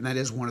exactly right. And that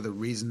is one of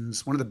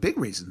the big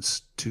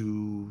reasons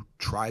to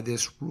try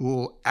this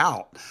rule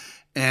out.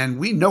 And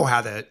we know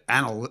how the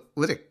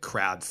analytic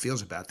crowd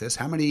feels about this.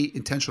 How many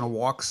intentional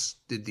walks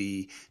did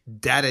the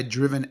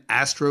data-driven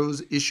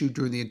Astros issue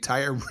during the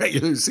entire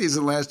regular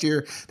season last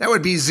year? That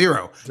would be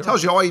 0.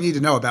 Tells you all you need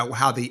to know about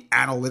how the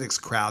analytics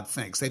crowd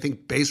thinks. They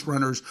think base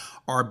runners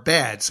are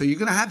bad. So you're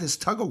going to have this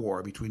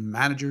tug-of-war between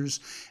managers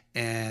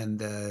and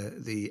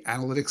the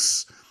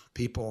analytics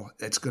people.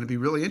 It's going to be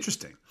really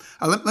interesting.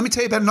 Let me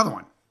tell you about another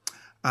one.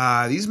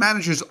 These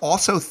managers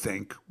also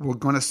think we're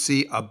going to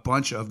see a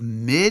bunch of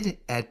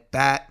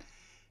mid-at-bat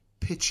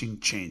pitching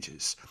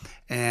changes.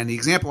 And the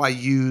example I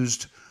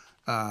used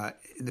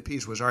in the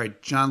piece was, all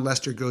right, John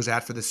Lester goes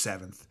out for the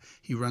 7th.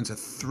 He runs a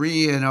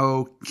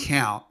 3-0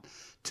 count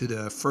to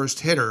the first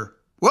hitter.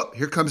 Well,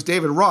 here comes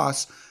David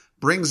Ross,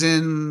 brings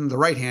in the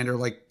right-hander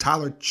like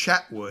Tyler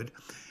Chatwood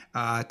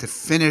to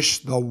finish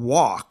the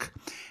walk.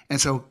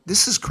 And so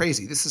this is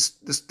crazy. This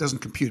doesn't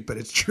compute, but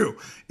it's true.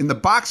 In the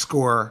box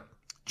score,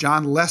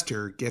 John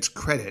Lester gets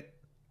credit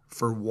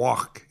for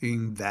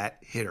walking that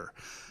hitter.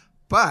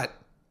 But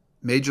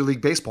Major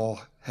League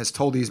Baseball has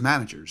told these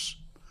managers,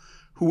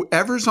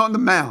 whoever's on the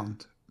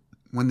mound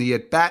when the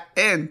at-bat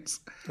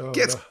ends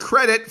gets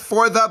credit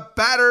for the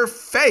batter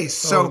face.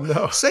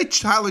 So say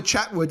Tyler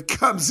Chatwood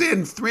comes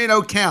in,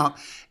 3-0 count,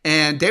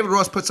 and David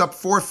Ross puts up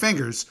 4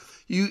 fingers.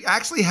 You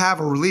actually have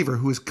a reliever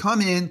who has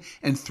come in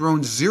and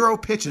thrown 0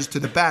 pitches to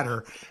the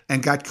batter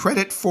and got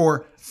credit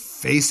for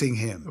facing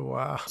him.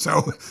 Wow.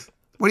 So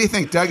what do you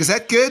think, Doug? Is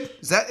that good?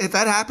 If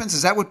that happens,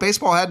 is that what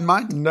baseball had in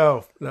mind?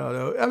 No.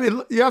 I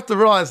mean, you have to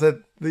realize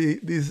that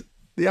the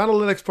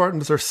analytics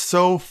partners are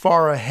so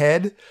far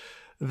ahead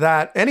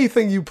that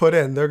anything you put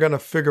in, they're going to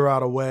figure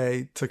out a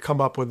way to come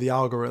up with the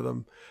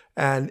algorithm.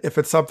 And if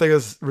it's something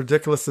as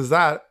ridiculous as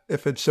that,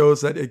 if it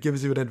shows that it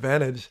gives you an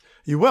advantage,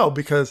 you will,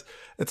 because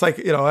it's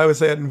like, I always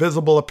say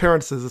invisible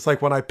appearances. It's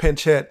like when I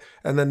pinch hit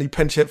and then you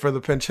pinch hit for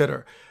the pinch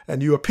hitter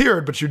and you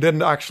appeared, but you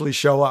didn't actually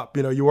show up.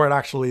 You weren't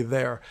actually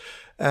there.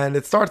 And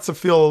it starts to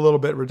feel a little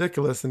bit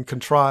ridiculous and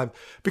contrived,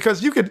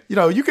 because you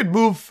could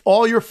move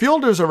all your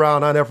fielders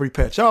around on every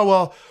pitch. Oh,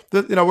 well,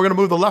 we're going to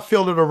move the left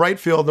fielder to right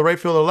field, the right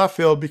fielder to left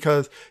field,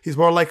 because he's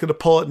more likely to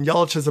pull it, and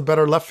Yelich is a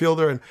better left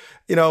fielder. And,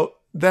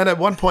 then at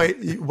one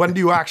point, when do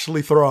you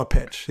actually throw a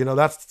pitch?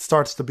 That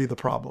starts to be the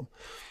problem.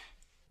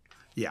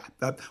 Yeah,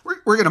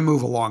 we're going to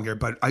move along here,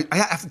 but I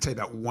have to tell you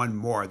about one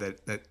more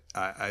that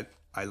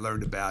I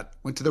learned about.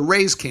 Went to the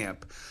Rays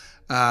camp.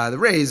 The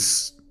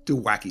Rays do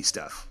wacky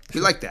stuff.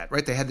 We like that,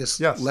 right? They had this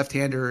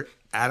left-hander,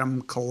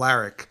 Adam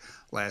Kolarek,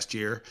 last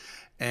year,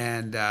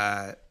 and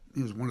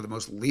he was one of the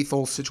most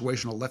lethal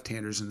situational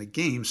left-handers in the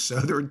game. So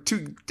there were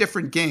 2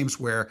 different games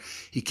where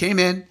he came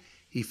in,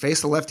 he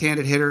faced a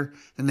left-handed hitter,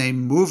 then they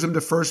moved him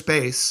to first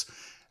base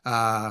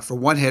for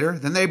one hitter,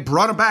 then they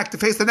brought him back to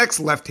face the next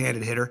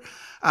left-handed hitter.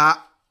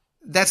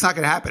 That's not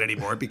going to happen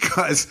anymore,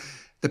 because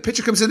the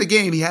pitcher comes in the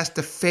game, he has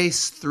to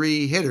face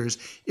 3 hitters.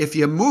 If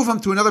you move him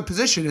to another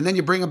position and then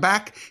you bring him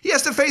back, he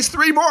has to face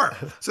 3 more.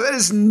 So that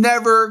is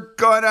never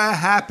going to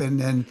happen.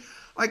 And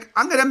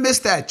I'm going to miss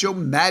that. Joe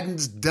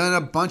Madden's done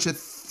a bunch of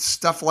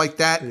stuff like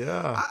that.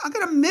 Yeah. I'm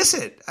going to miss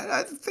it.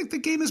 I think the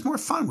game is more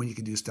fun when you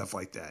can do stuff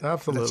like that.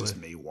 Absolutely. That's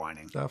just me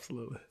whining.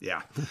 Absolutely.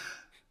 Yeah.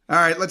 All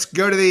right, let's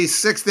go to the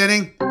 6th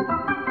inning.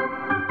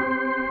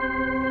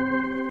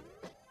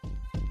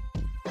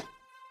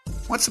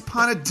 Once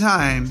upon a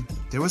time,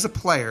 there was a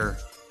player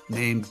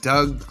named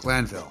Doug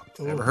Glanville.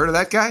 Ever heard of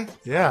that guy?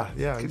 Yeah.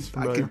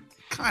 I can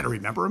kind of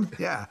remember him.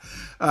 Yeah.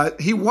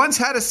 He once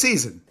had a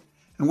season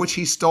in which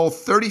he stole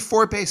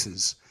 34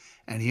 bases,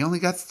 and he only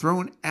got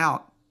thrown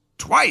out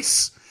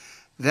twice.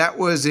 That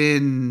was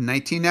in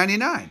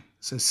 1999.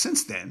 So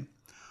since then,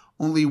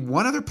 only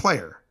one other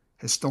player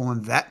has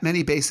stolen that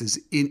many bases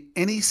in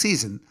any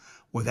season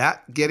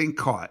without getting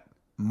caught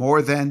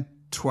more than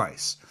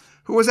twice.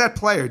 Who was that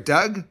player,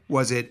 Doug?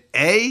 Was it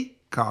A,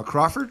 Carl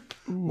Crawford?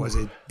 Was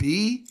it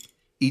B,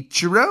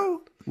 Ichiro?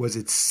 Was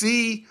it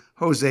C,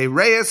 Jose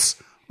Reyes?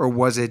 Or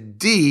was it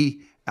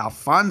D,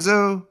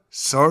 Alfonso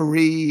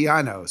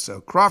Soriano?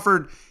 So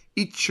Crawford,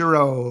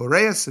 Ichiro,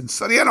 Reyes, and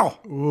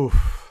Soriano. Oof.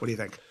 What do you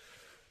think?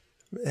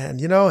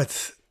 And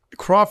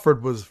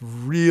Crawford was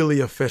really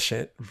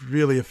efficient.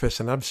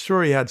 I'm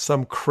sure he had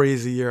some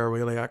crazy year where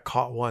he only got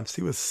caught once.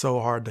 He was so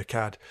hard to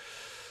catch.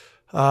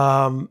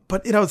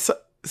 But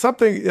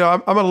something,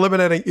 I'm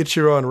eliminating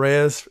Ichiro and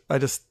Reyes.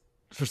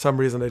 For some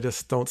reason, they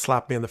just don't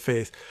slap me in the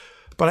face.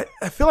 But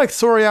I feel like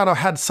Soriano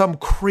had some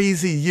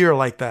crazy year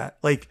like that.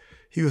 Like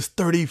he was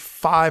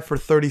 35 for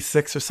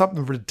 36 or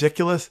something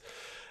ridiculous.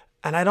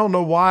 And I don't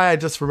know why I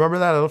just remember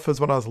that. I don't know if it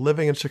was when I was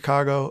living in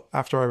Chicago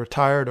after I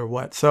retired or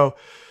what. So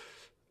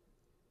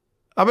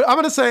I'm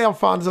going to say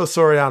Alfonso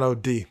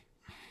Soriano D.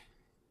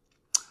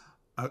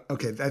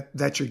 Okay,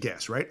 that's your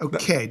guess, right?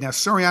 Okay, now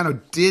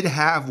Soriano did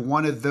have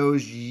one of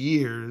those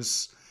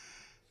years,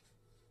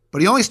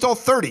 but he only stole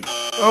 30.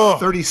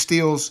 30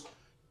 steals,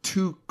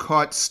 2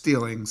 caught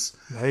stealings.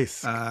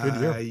 Nice. Good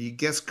year. You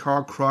guessed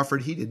Carl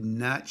Crawford. He did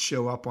not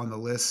show up on the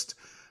list.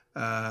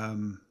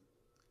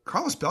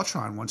 Carlos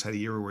Beltran once had a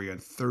year where he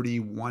had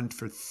 31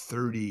 for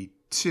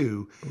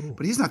 32,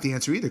 but he's not the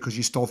answer either because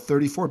you stole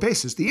 34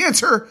 bases. The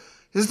answer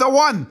is the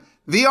one,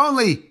 the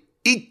only,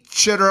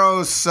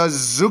 Ichiro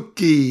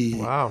Suzuki.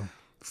 Wow.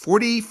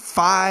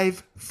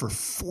 45 for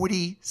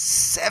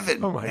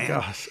 47. Oh, my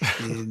gosh.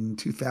 In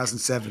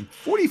 2007.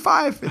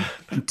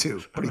 45 and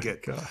 2. Pretty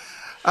good. Gosh.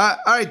 All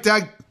right,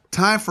 Doug,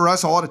 time for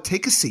us all to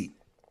take a seat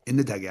in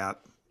the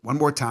dugout. One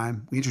more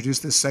time. We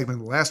introduced this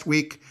segment last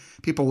week.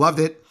 People loved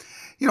it.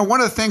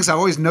 One of the things I've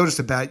always noticed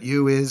about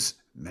you is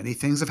many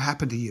things have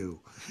happened to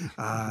you.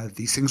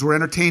 These things were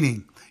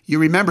entertaining. You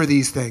remember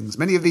these things,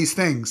 many of these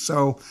things.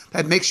 So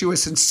that makes you a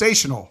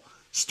sensational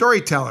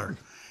storyteller.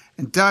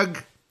 And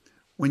Doug,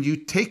 when you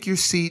take your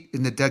seat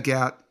in the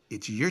dugout,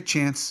 it's your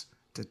chance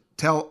to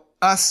tell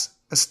us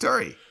a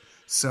story.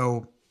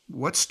 So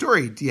what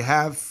story do you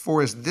have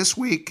for us this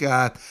week?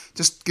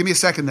 Just give me a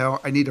second, though.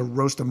 I need to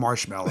roast a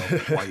marshmallow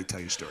while you tell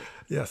your story.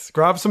 Yes,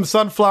 grab some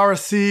sunflower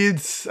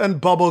seeds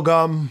and bubble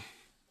gum.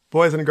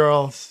 Boys and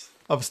girls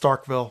of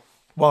Starkville,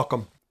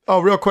 welcome.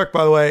 Oh, real quick,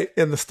 by the way,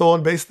 in the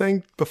stolen base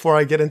thing, before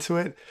I get into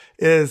it,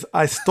 is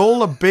I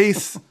stole a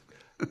base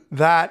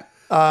that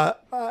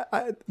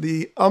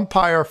the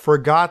umpire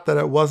forgot that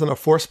it wasn't a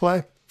force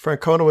play.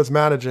 Francona was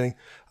managing.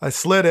 I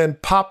slid in,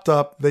 popped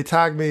up. They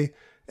tagged me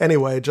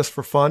anyway, just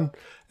for fun,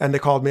 and they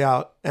called me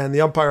out. And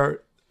the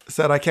umpire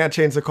said, I can't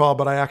change the call,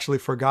 but I actually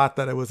forgot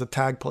that it was a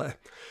tag play.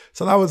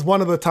 So that was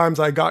one of the times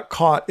I got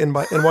caught in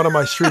one of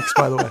my streaks,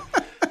 by the way.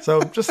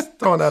 So just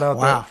throwing that out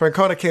there.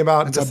 Francona came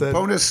out and just said,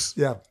 bonus.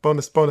 Yeah,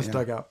 bonus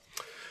dugout.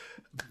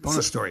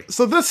 Bonus story.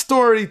 So this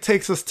story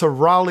takes us to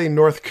Raleigh,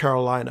 North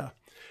Carolina.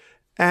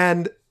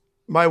 And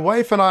my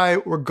wife and I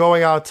were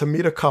going out to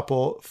meet a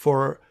couple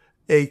for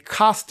a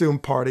costume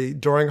party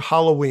during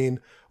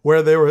Halloween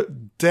where they were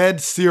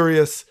dead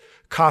serious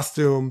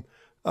costume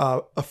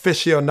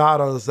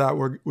aficionados that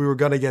we were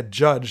going to get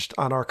judged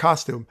on our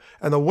costume.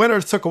 And the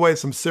winners took away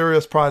some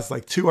serious prizes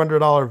like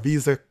 $200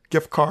 Visa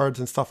gift cards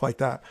and stuff like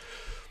that.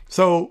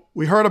 So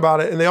we heard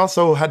about it, and they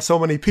also had so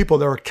many people.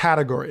 There were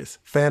categories,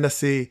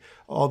 fantasy,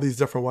 all these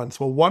different ones.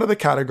 Well, one of the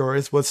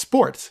categories was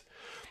sports.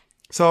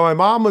 So my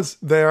mom was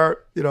there,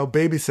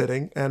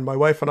 babysitting, and my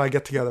wife and I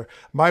get together.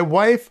 My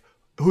wife,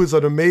 who's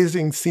an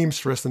amazing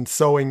seamstress and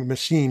sewing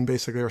machine,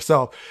 basically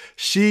herself,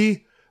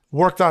 she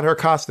worked on her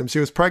costume. She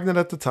was pregnant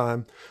at the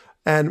time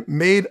and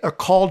made a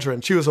cauldron.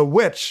 She was a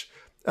witch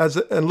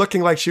and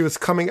looking like she was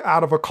coming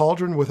out of a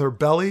cauldron with her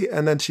belly,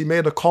 and then she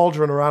made a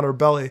cauldron around her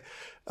belly.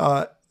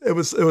 It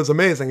was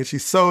amazing. And she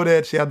sewed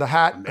it. She had the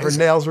hat. Amazing. Her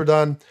nails were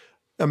done.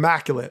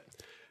 Immaculate.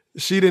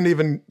 She didn't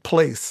even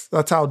place.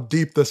 That's how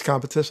deep this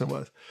competition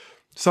was.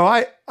 So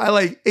I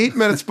like 8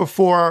 minutes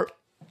before,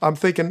 I'm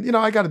thinking,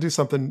 I got to do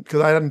something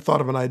because I hadn't thought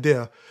of an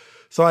idea.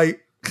 So I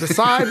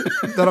decide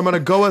that I'm going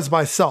to go as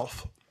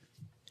myself.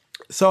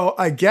 So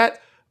I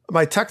get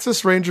my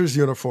Texas Rangers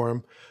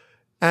uniform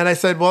and I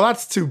said, well,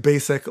 that's too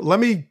basic. Let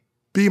me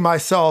be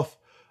myself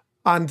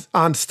on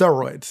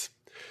steroids.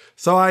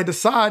 So I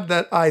decide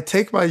that I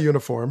take my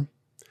uniform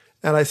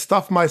and I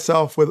stuff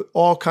myself with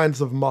all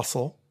kinds of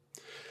muscle.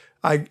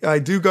 I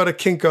do go to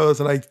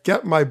Kinko's and I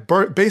get my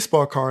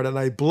baseball card and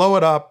I blow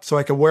it up so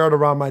I can wear it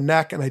around my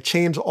neck, and I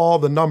change all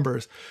the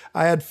numbers.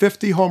 I had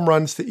 50 home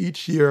runs to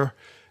each year,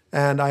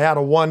 and I had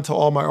a 1 to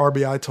all my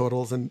RBI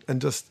totals and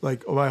just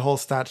like my whole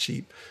stat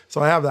sheet.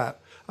 So I have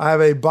that. I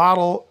have a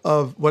bottle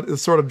of what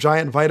is sort of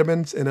giant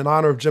vitamins in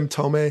honor of Jim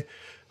Tomei,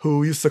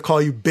 who used to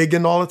call you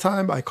Biggin all the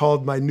time. I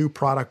called my new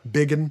product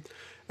Biggin,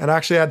 and I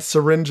actually had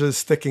syringes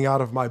sticking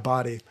out of my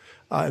body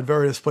in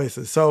various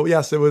places. So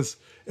yes, it was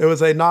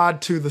a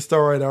nod to the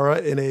steroid era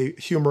in a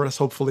humorous,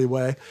 hopefully,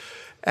 way.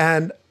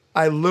 And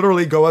I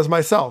literally go as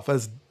myself,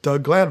 as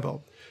Doug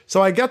Glanville.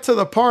 So I get to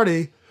the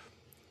party,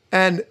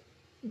 and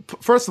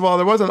first of all,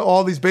 there wasn't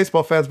all these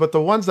baseball fans, but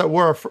the ones that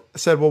were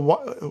said, well,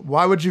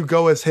 why would you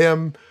go as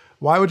him?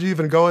 Why would you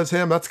even go as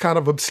him? That's kind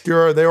of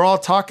obscure. They were all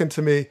talking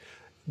to me,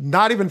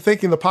 not even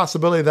thinking the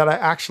possibility that I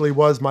actually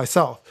was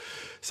myself.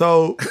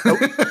 So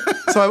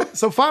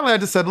finally I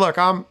just said, look,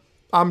 I'm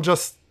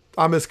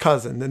his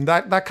cousin. And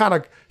that kind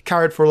of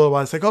carried for a little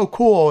while. It's like, oh,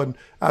 cool. And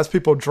as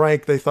people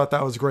drank, they thought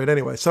that was great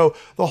anyway. So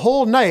the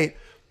whole night,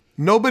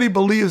 nobody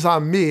believes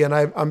I'm me. And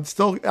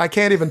I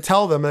can't even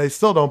tell them, and they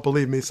still don't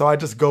believe me. So I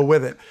just go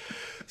with it.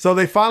 So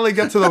they finally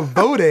get to the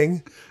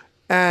voting,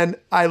 and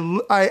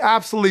I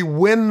absolutely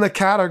win the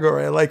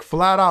category, like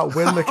flat out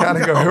win the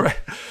category. No. Right?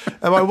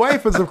 And my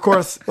wife is, of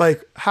course,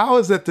 like, how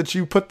is it that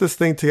you put this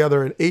thing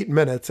together in 8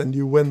 minutes and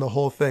you win the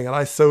whole thing? And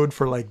I sewed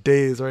for like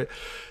days, right?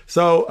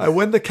 So I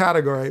win the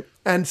category,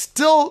 and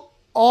still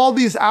all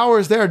these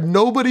hours there,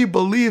 nobody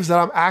believes that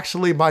I'm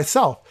actually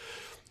myself.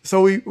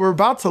 So we're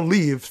about to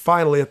leave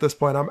finally at this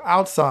point. I'm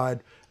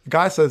outside. The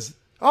guy says,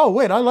 oh,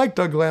 wait, I like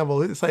Doug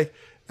Glanville. It's like,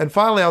 and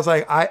finally I was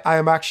like, I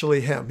am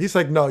actually him. He's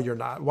like, no, you're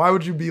not. Why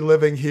would you be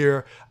living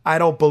here? I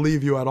don't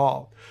believe you at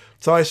all.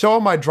 So I show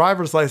him my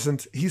driver's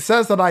license. He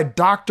says that I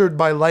doctored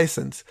my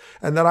license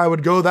and that I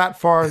would go that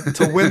far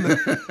to win.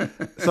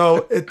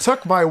 So it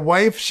took my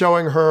wife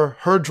showing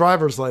her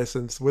driver's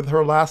license with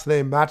her last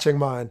name matching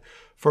mine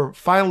for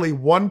finally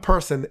one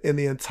person in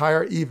the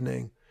entire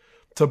evening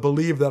to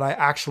believe that I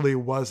actually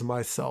was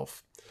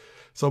myself.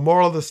 So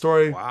moral of the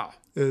story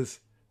is,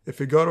 if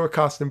you go to a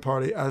costume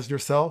party as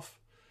yourself,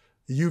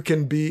 you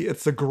can be,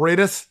 it's the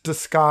greatest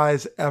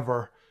disguise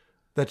ever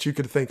that you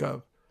could think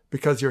of,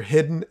 because you're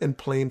hidden in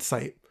plain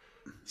sight.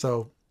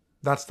 So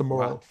that's the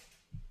moral.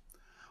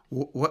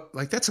 Wow. What,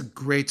 like, that's a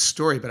great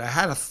story, but I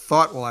had a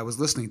thought while I was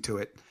listening to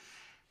it.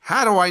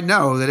 How do I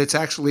know that it's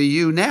actually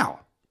you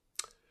now?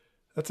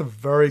 That's a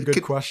very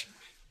good question.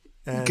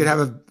 And you could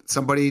have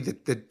somebody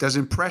that does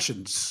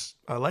impressions.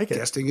 I like it.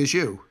 Guessing as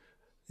you.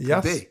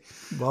 Yes. Could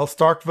be. Well,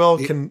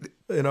 Starkville can,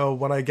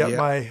 when I get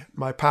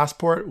my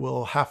passport,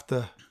 we'll have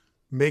to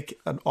make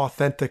an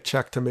authentic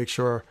check to make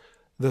sure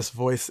this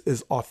voice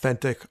is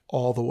authentic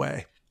all the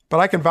way. But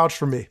I can vouch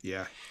for me.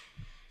 Yeah.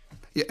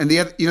 Yeah, and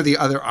the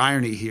other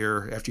irony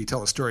here, after you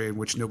tell a story in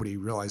which nobody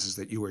realizes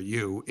that you are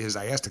you, is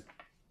I asked a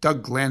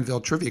Doug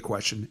Glanville trivia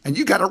question and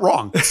you got it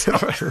wrong. So,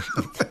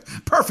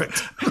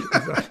 perfect.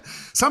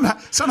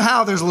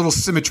 Somehow there's a little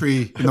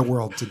symmetry in the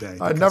world today.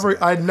 I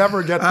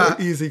never get the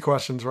easy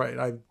questions right.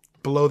 I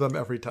blow them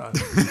every time.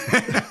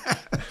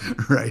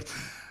 Right.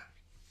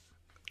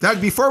 Doug,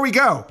 before we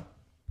go,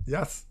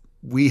 yes,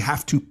 we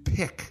have to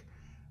pick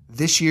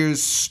this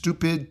year's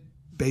stupid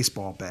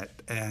baseball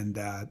bet. And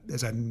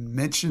as I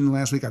mentioned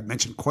last week, I've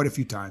mentioned quite a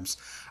few times,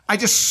 I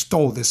just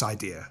stole this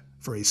idea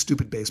for a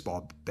stupid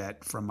baseball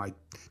bet from my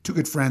two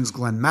good friends,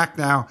 Glenn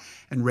Macnow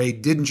and Ray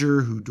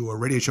Didinger, who do a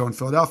radio show in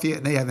Philadelphia,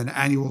 and they have an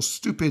annual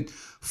stupid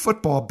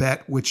football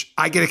bet, which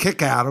I get a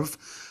kick out of.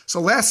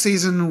 So last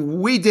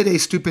season, we did a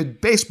stupid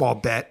baseball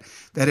bet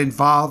that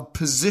involved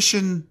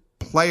position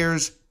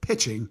players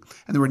pitching,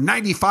 and there were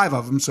 95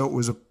 of them, so it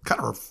was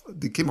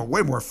became a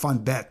way more fun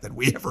bet than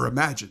we ever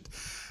imagined.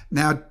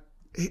 Now,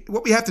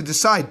 what we have to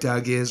decide,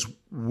 Doug, is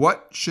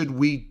what should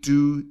we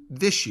do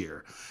this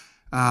year?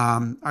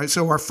 All right,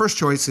 so our first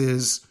choice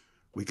is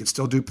we could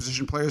still do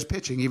position players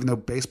pitching, even though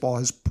baseball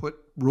has put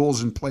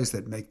rules in place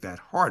that make that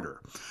harder.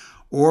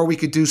 Or we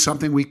could do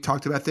something, we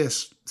talked about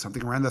this,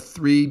 something around the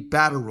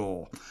 3-batter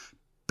rule.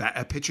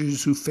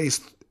 Pitchers who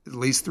face at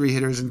least 3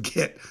 hitters and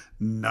get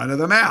none of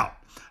them out.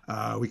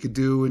 We could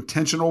do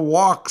intentional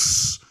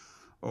walks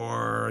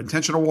or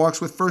intentional walks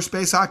with first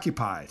base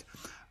occupied.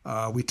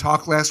 We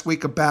talked last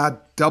week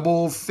about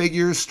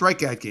double-figure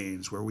strikeout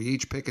games, where we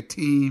each pick a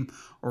team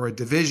or a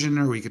division,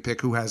 or we could pick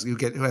who has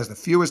the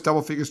fewest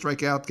double-figure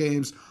strikeout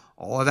games.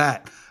 All of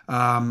that.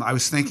 I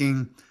was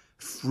thinking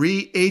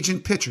free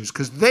agent pitchers,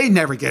 because they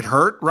never get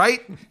hurt,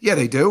 right? Yeah,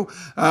 they do.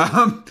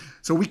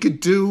 So we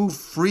could do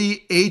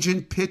free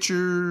agent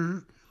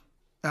pitcher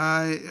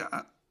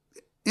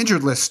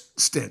injured list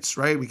stints,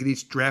 right? We could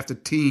each draft a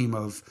team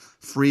of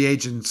free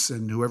agents,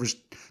 and whoever's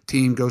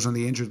team goes on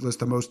the injured list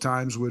the most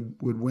times would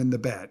win the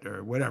bet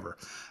or whatever.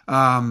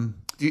 Do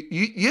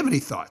you have any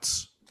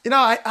thoughts?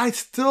 I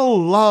still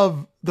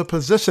love the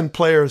position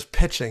players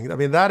pitching. I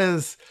mean, that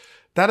is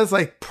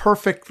like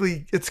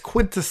perfectly, it's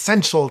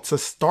quintessential to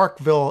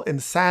Starkville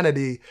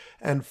insanity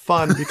and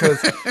fun,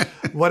 because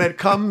when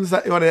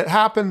it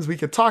happens, we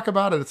could talk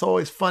about it. It's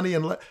always funny.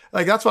 And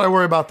like, that's what I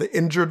worry about the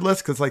injured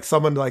list. Cause like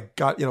someone like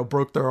got,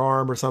 broke their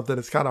arm or something.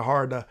 It's kind of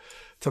hard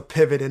to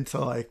pivot into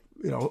like,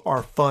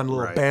 our fun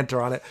little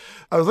banter on it.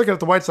 I was looking at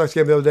the White Sox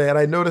game the other day, and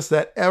I noticed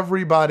that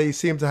everybody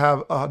seemed to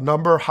have a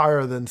number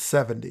higher than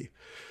 70.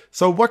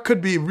 So what could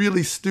be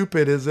really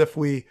stupid is if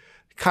we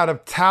kind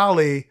of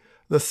tally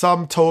the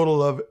sum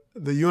total of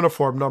the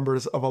uniform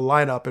numbers of a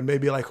lineup, and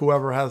maybe like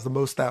whoever has the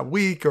most that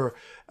week, or,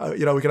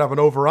 we could have an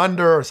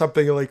over-under or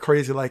something really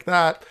crazy like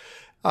that.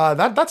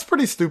 That's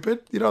pretty stupid.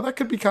 That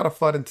could be kind of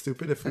fun and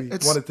stupid if we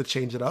wanted to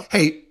change it up.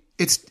 Hey,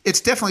 it's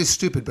definitely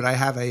stupid, but I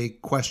have a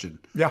question.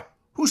 Yeah.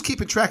 Who's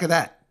keeping track of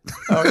that?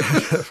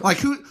 Like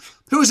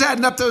who's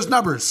adding up those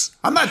numbers?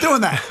 I'm not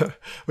doing that.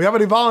 We have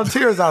any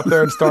volunteers out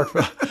there in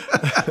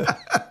Starkville?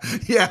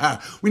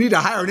 Yeah, we need to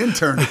hire an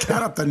intern to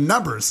count up the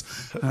numbers.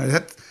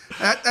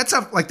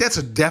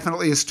 That's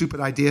definitely a stupid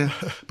idea,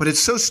 but it's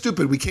so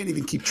stupid we can't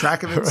even keep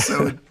track of it.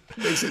 So it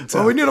makes it.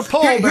 Well, we need a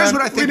poll. Here's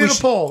what I think we need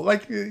a poll.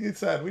 Like you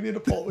said, we need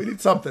a poll. We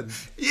need something.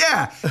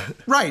 Yeah,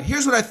 right.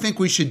 Here's what I think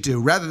we should do.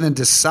 Rather than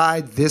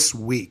decide this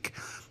week,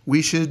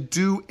 we should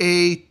do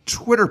a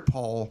Twitter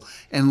poll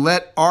and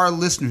let our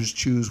listeners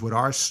choose what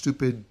our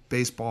stupid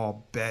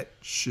baseball bet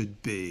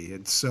should be.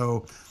 And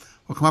so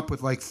we'll come up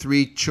with like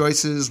 3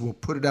 choices. We'll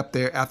put it out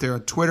there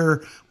on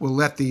Twitter. We'll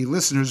let the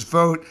listeners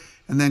vote.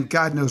 And then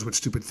God knows what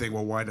stupid thing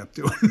we'll wind up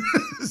doing.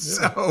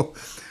 So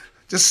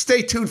just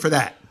stay tuned for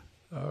that.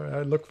 All right,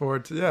 I look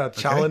forward to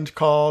challenge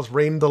calls,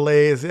 rain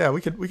delays. Yeah,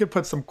 we could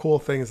put some cool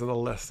things in the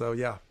list. So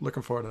yeah,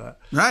 looking forward to that.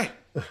 Right.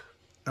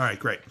 All right,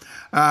 great.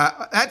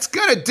 That's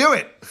going to do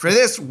it for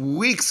this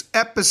week's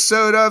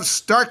episode of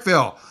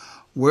Starkville.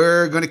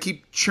 We're going to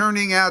keep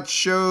churning out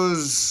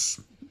shows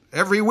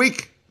every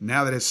week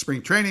now that it's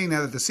spring training, now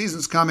that the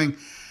season's coming.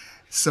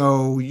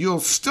 So you'll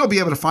still be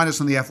able to find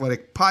us on the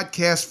Athletic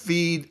podcast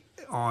feed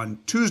on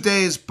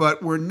Tuesdays,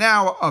 but we're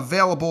now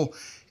available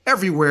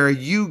everywhere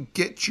you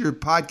get your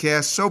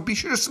podcasts. So be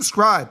sure to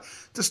subscribe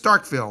to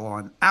Starkville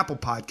on Apple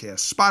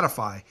Podcasts,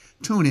 Spotify,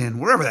 TuneIn,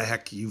 wherever the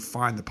heck you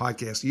find the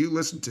podcast you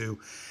listen to.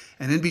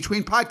 And in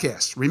between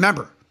podcasts,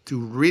 remember to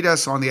read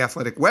us on the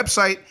Athletic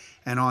website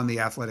and on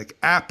the Athletic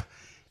app.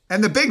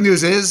 And the big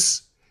news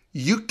is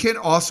you can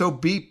also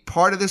be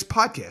part of this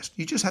podcast.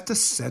 You just have to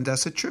send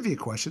us a trivia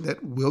question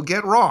that we'll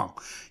get wrong.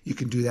 You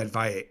can do that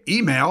via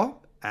email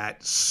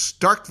at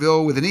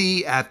Starkville with an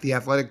E at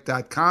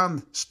theathletic.com,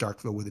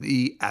 Starkville with an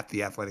E at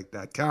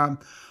theathletic.com,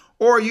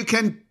 or you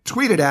can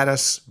tweet it at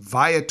us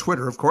via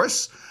Twitter, of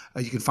course.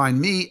 You can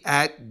find me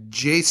at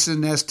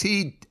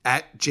JasonST,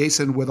 at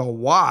Jason with a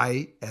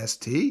Y,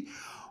 S-T,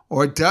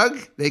 or Doug,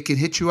 they can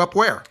hit you up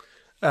where?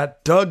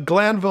 At Doug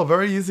Glanville,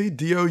 very easy,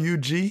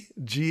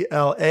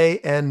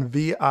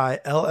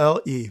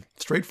 DougGlanville.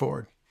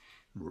 Straightforward.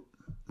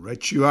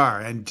 Right you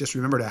are. And just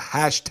remember to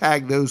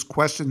hashtag those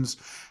questions.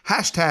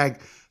 Hashtag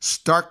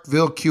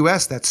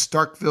StarkvilleQS. That's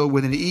Starkville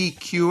with an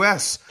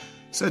EQS.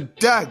 So,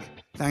 Doug,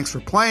 thanks for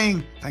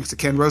playing. Thanks to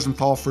Ken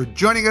Rosenthal for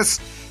joining us.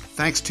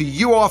 Thanks to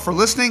you all for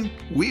listening.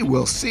 We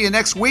will see you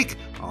next week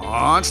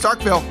on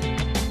Starkville.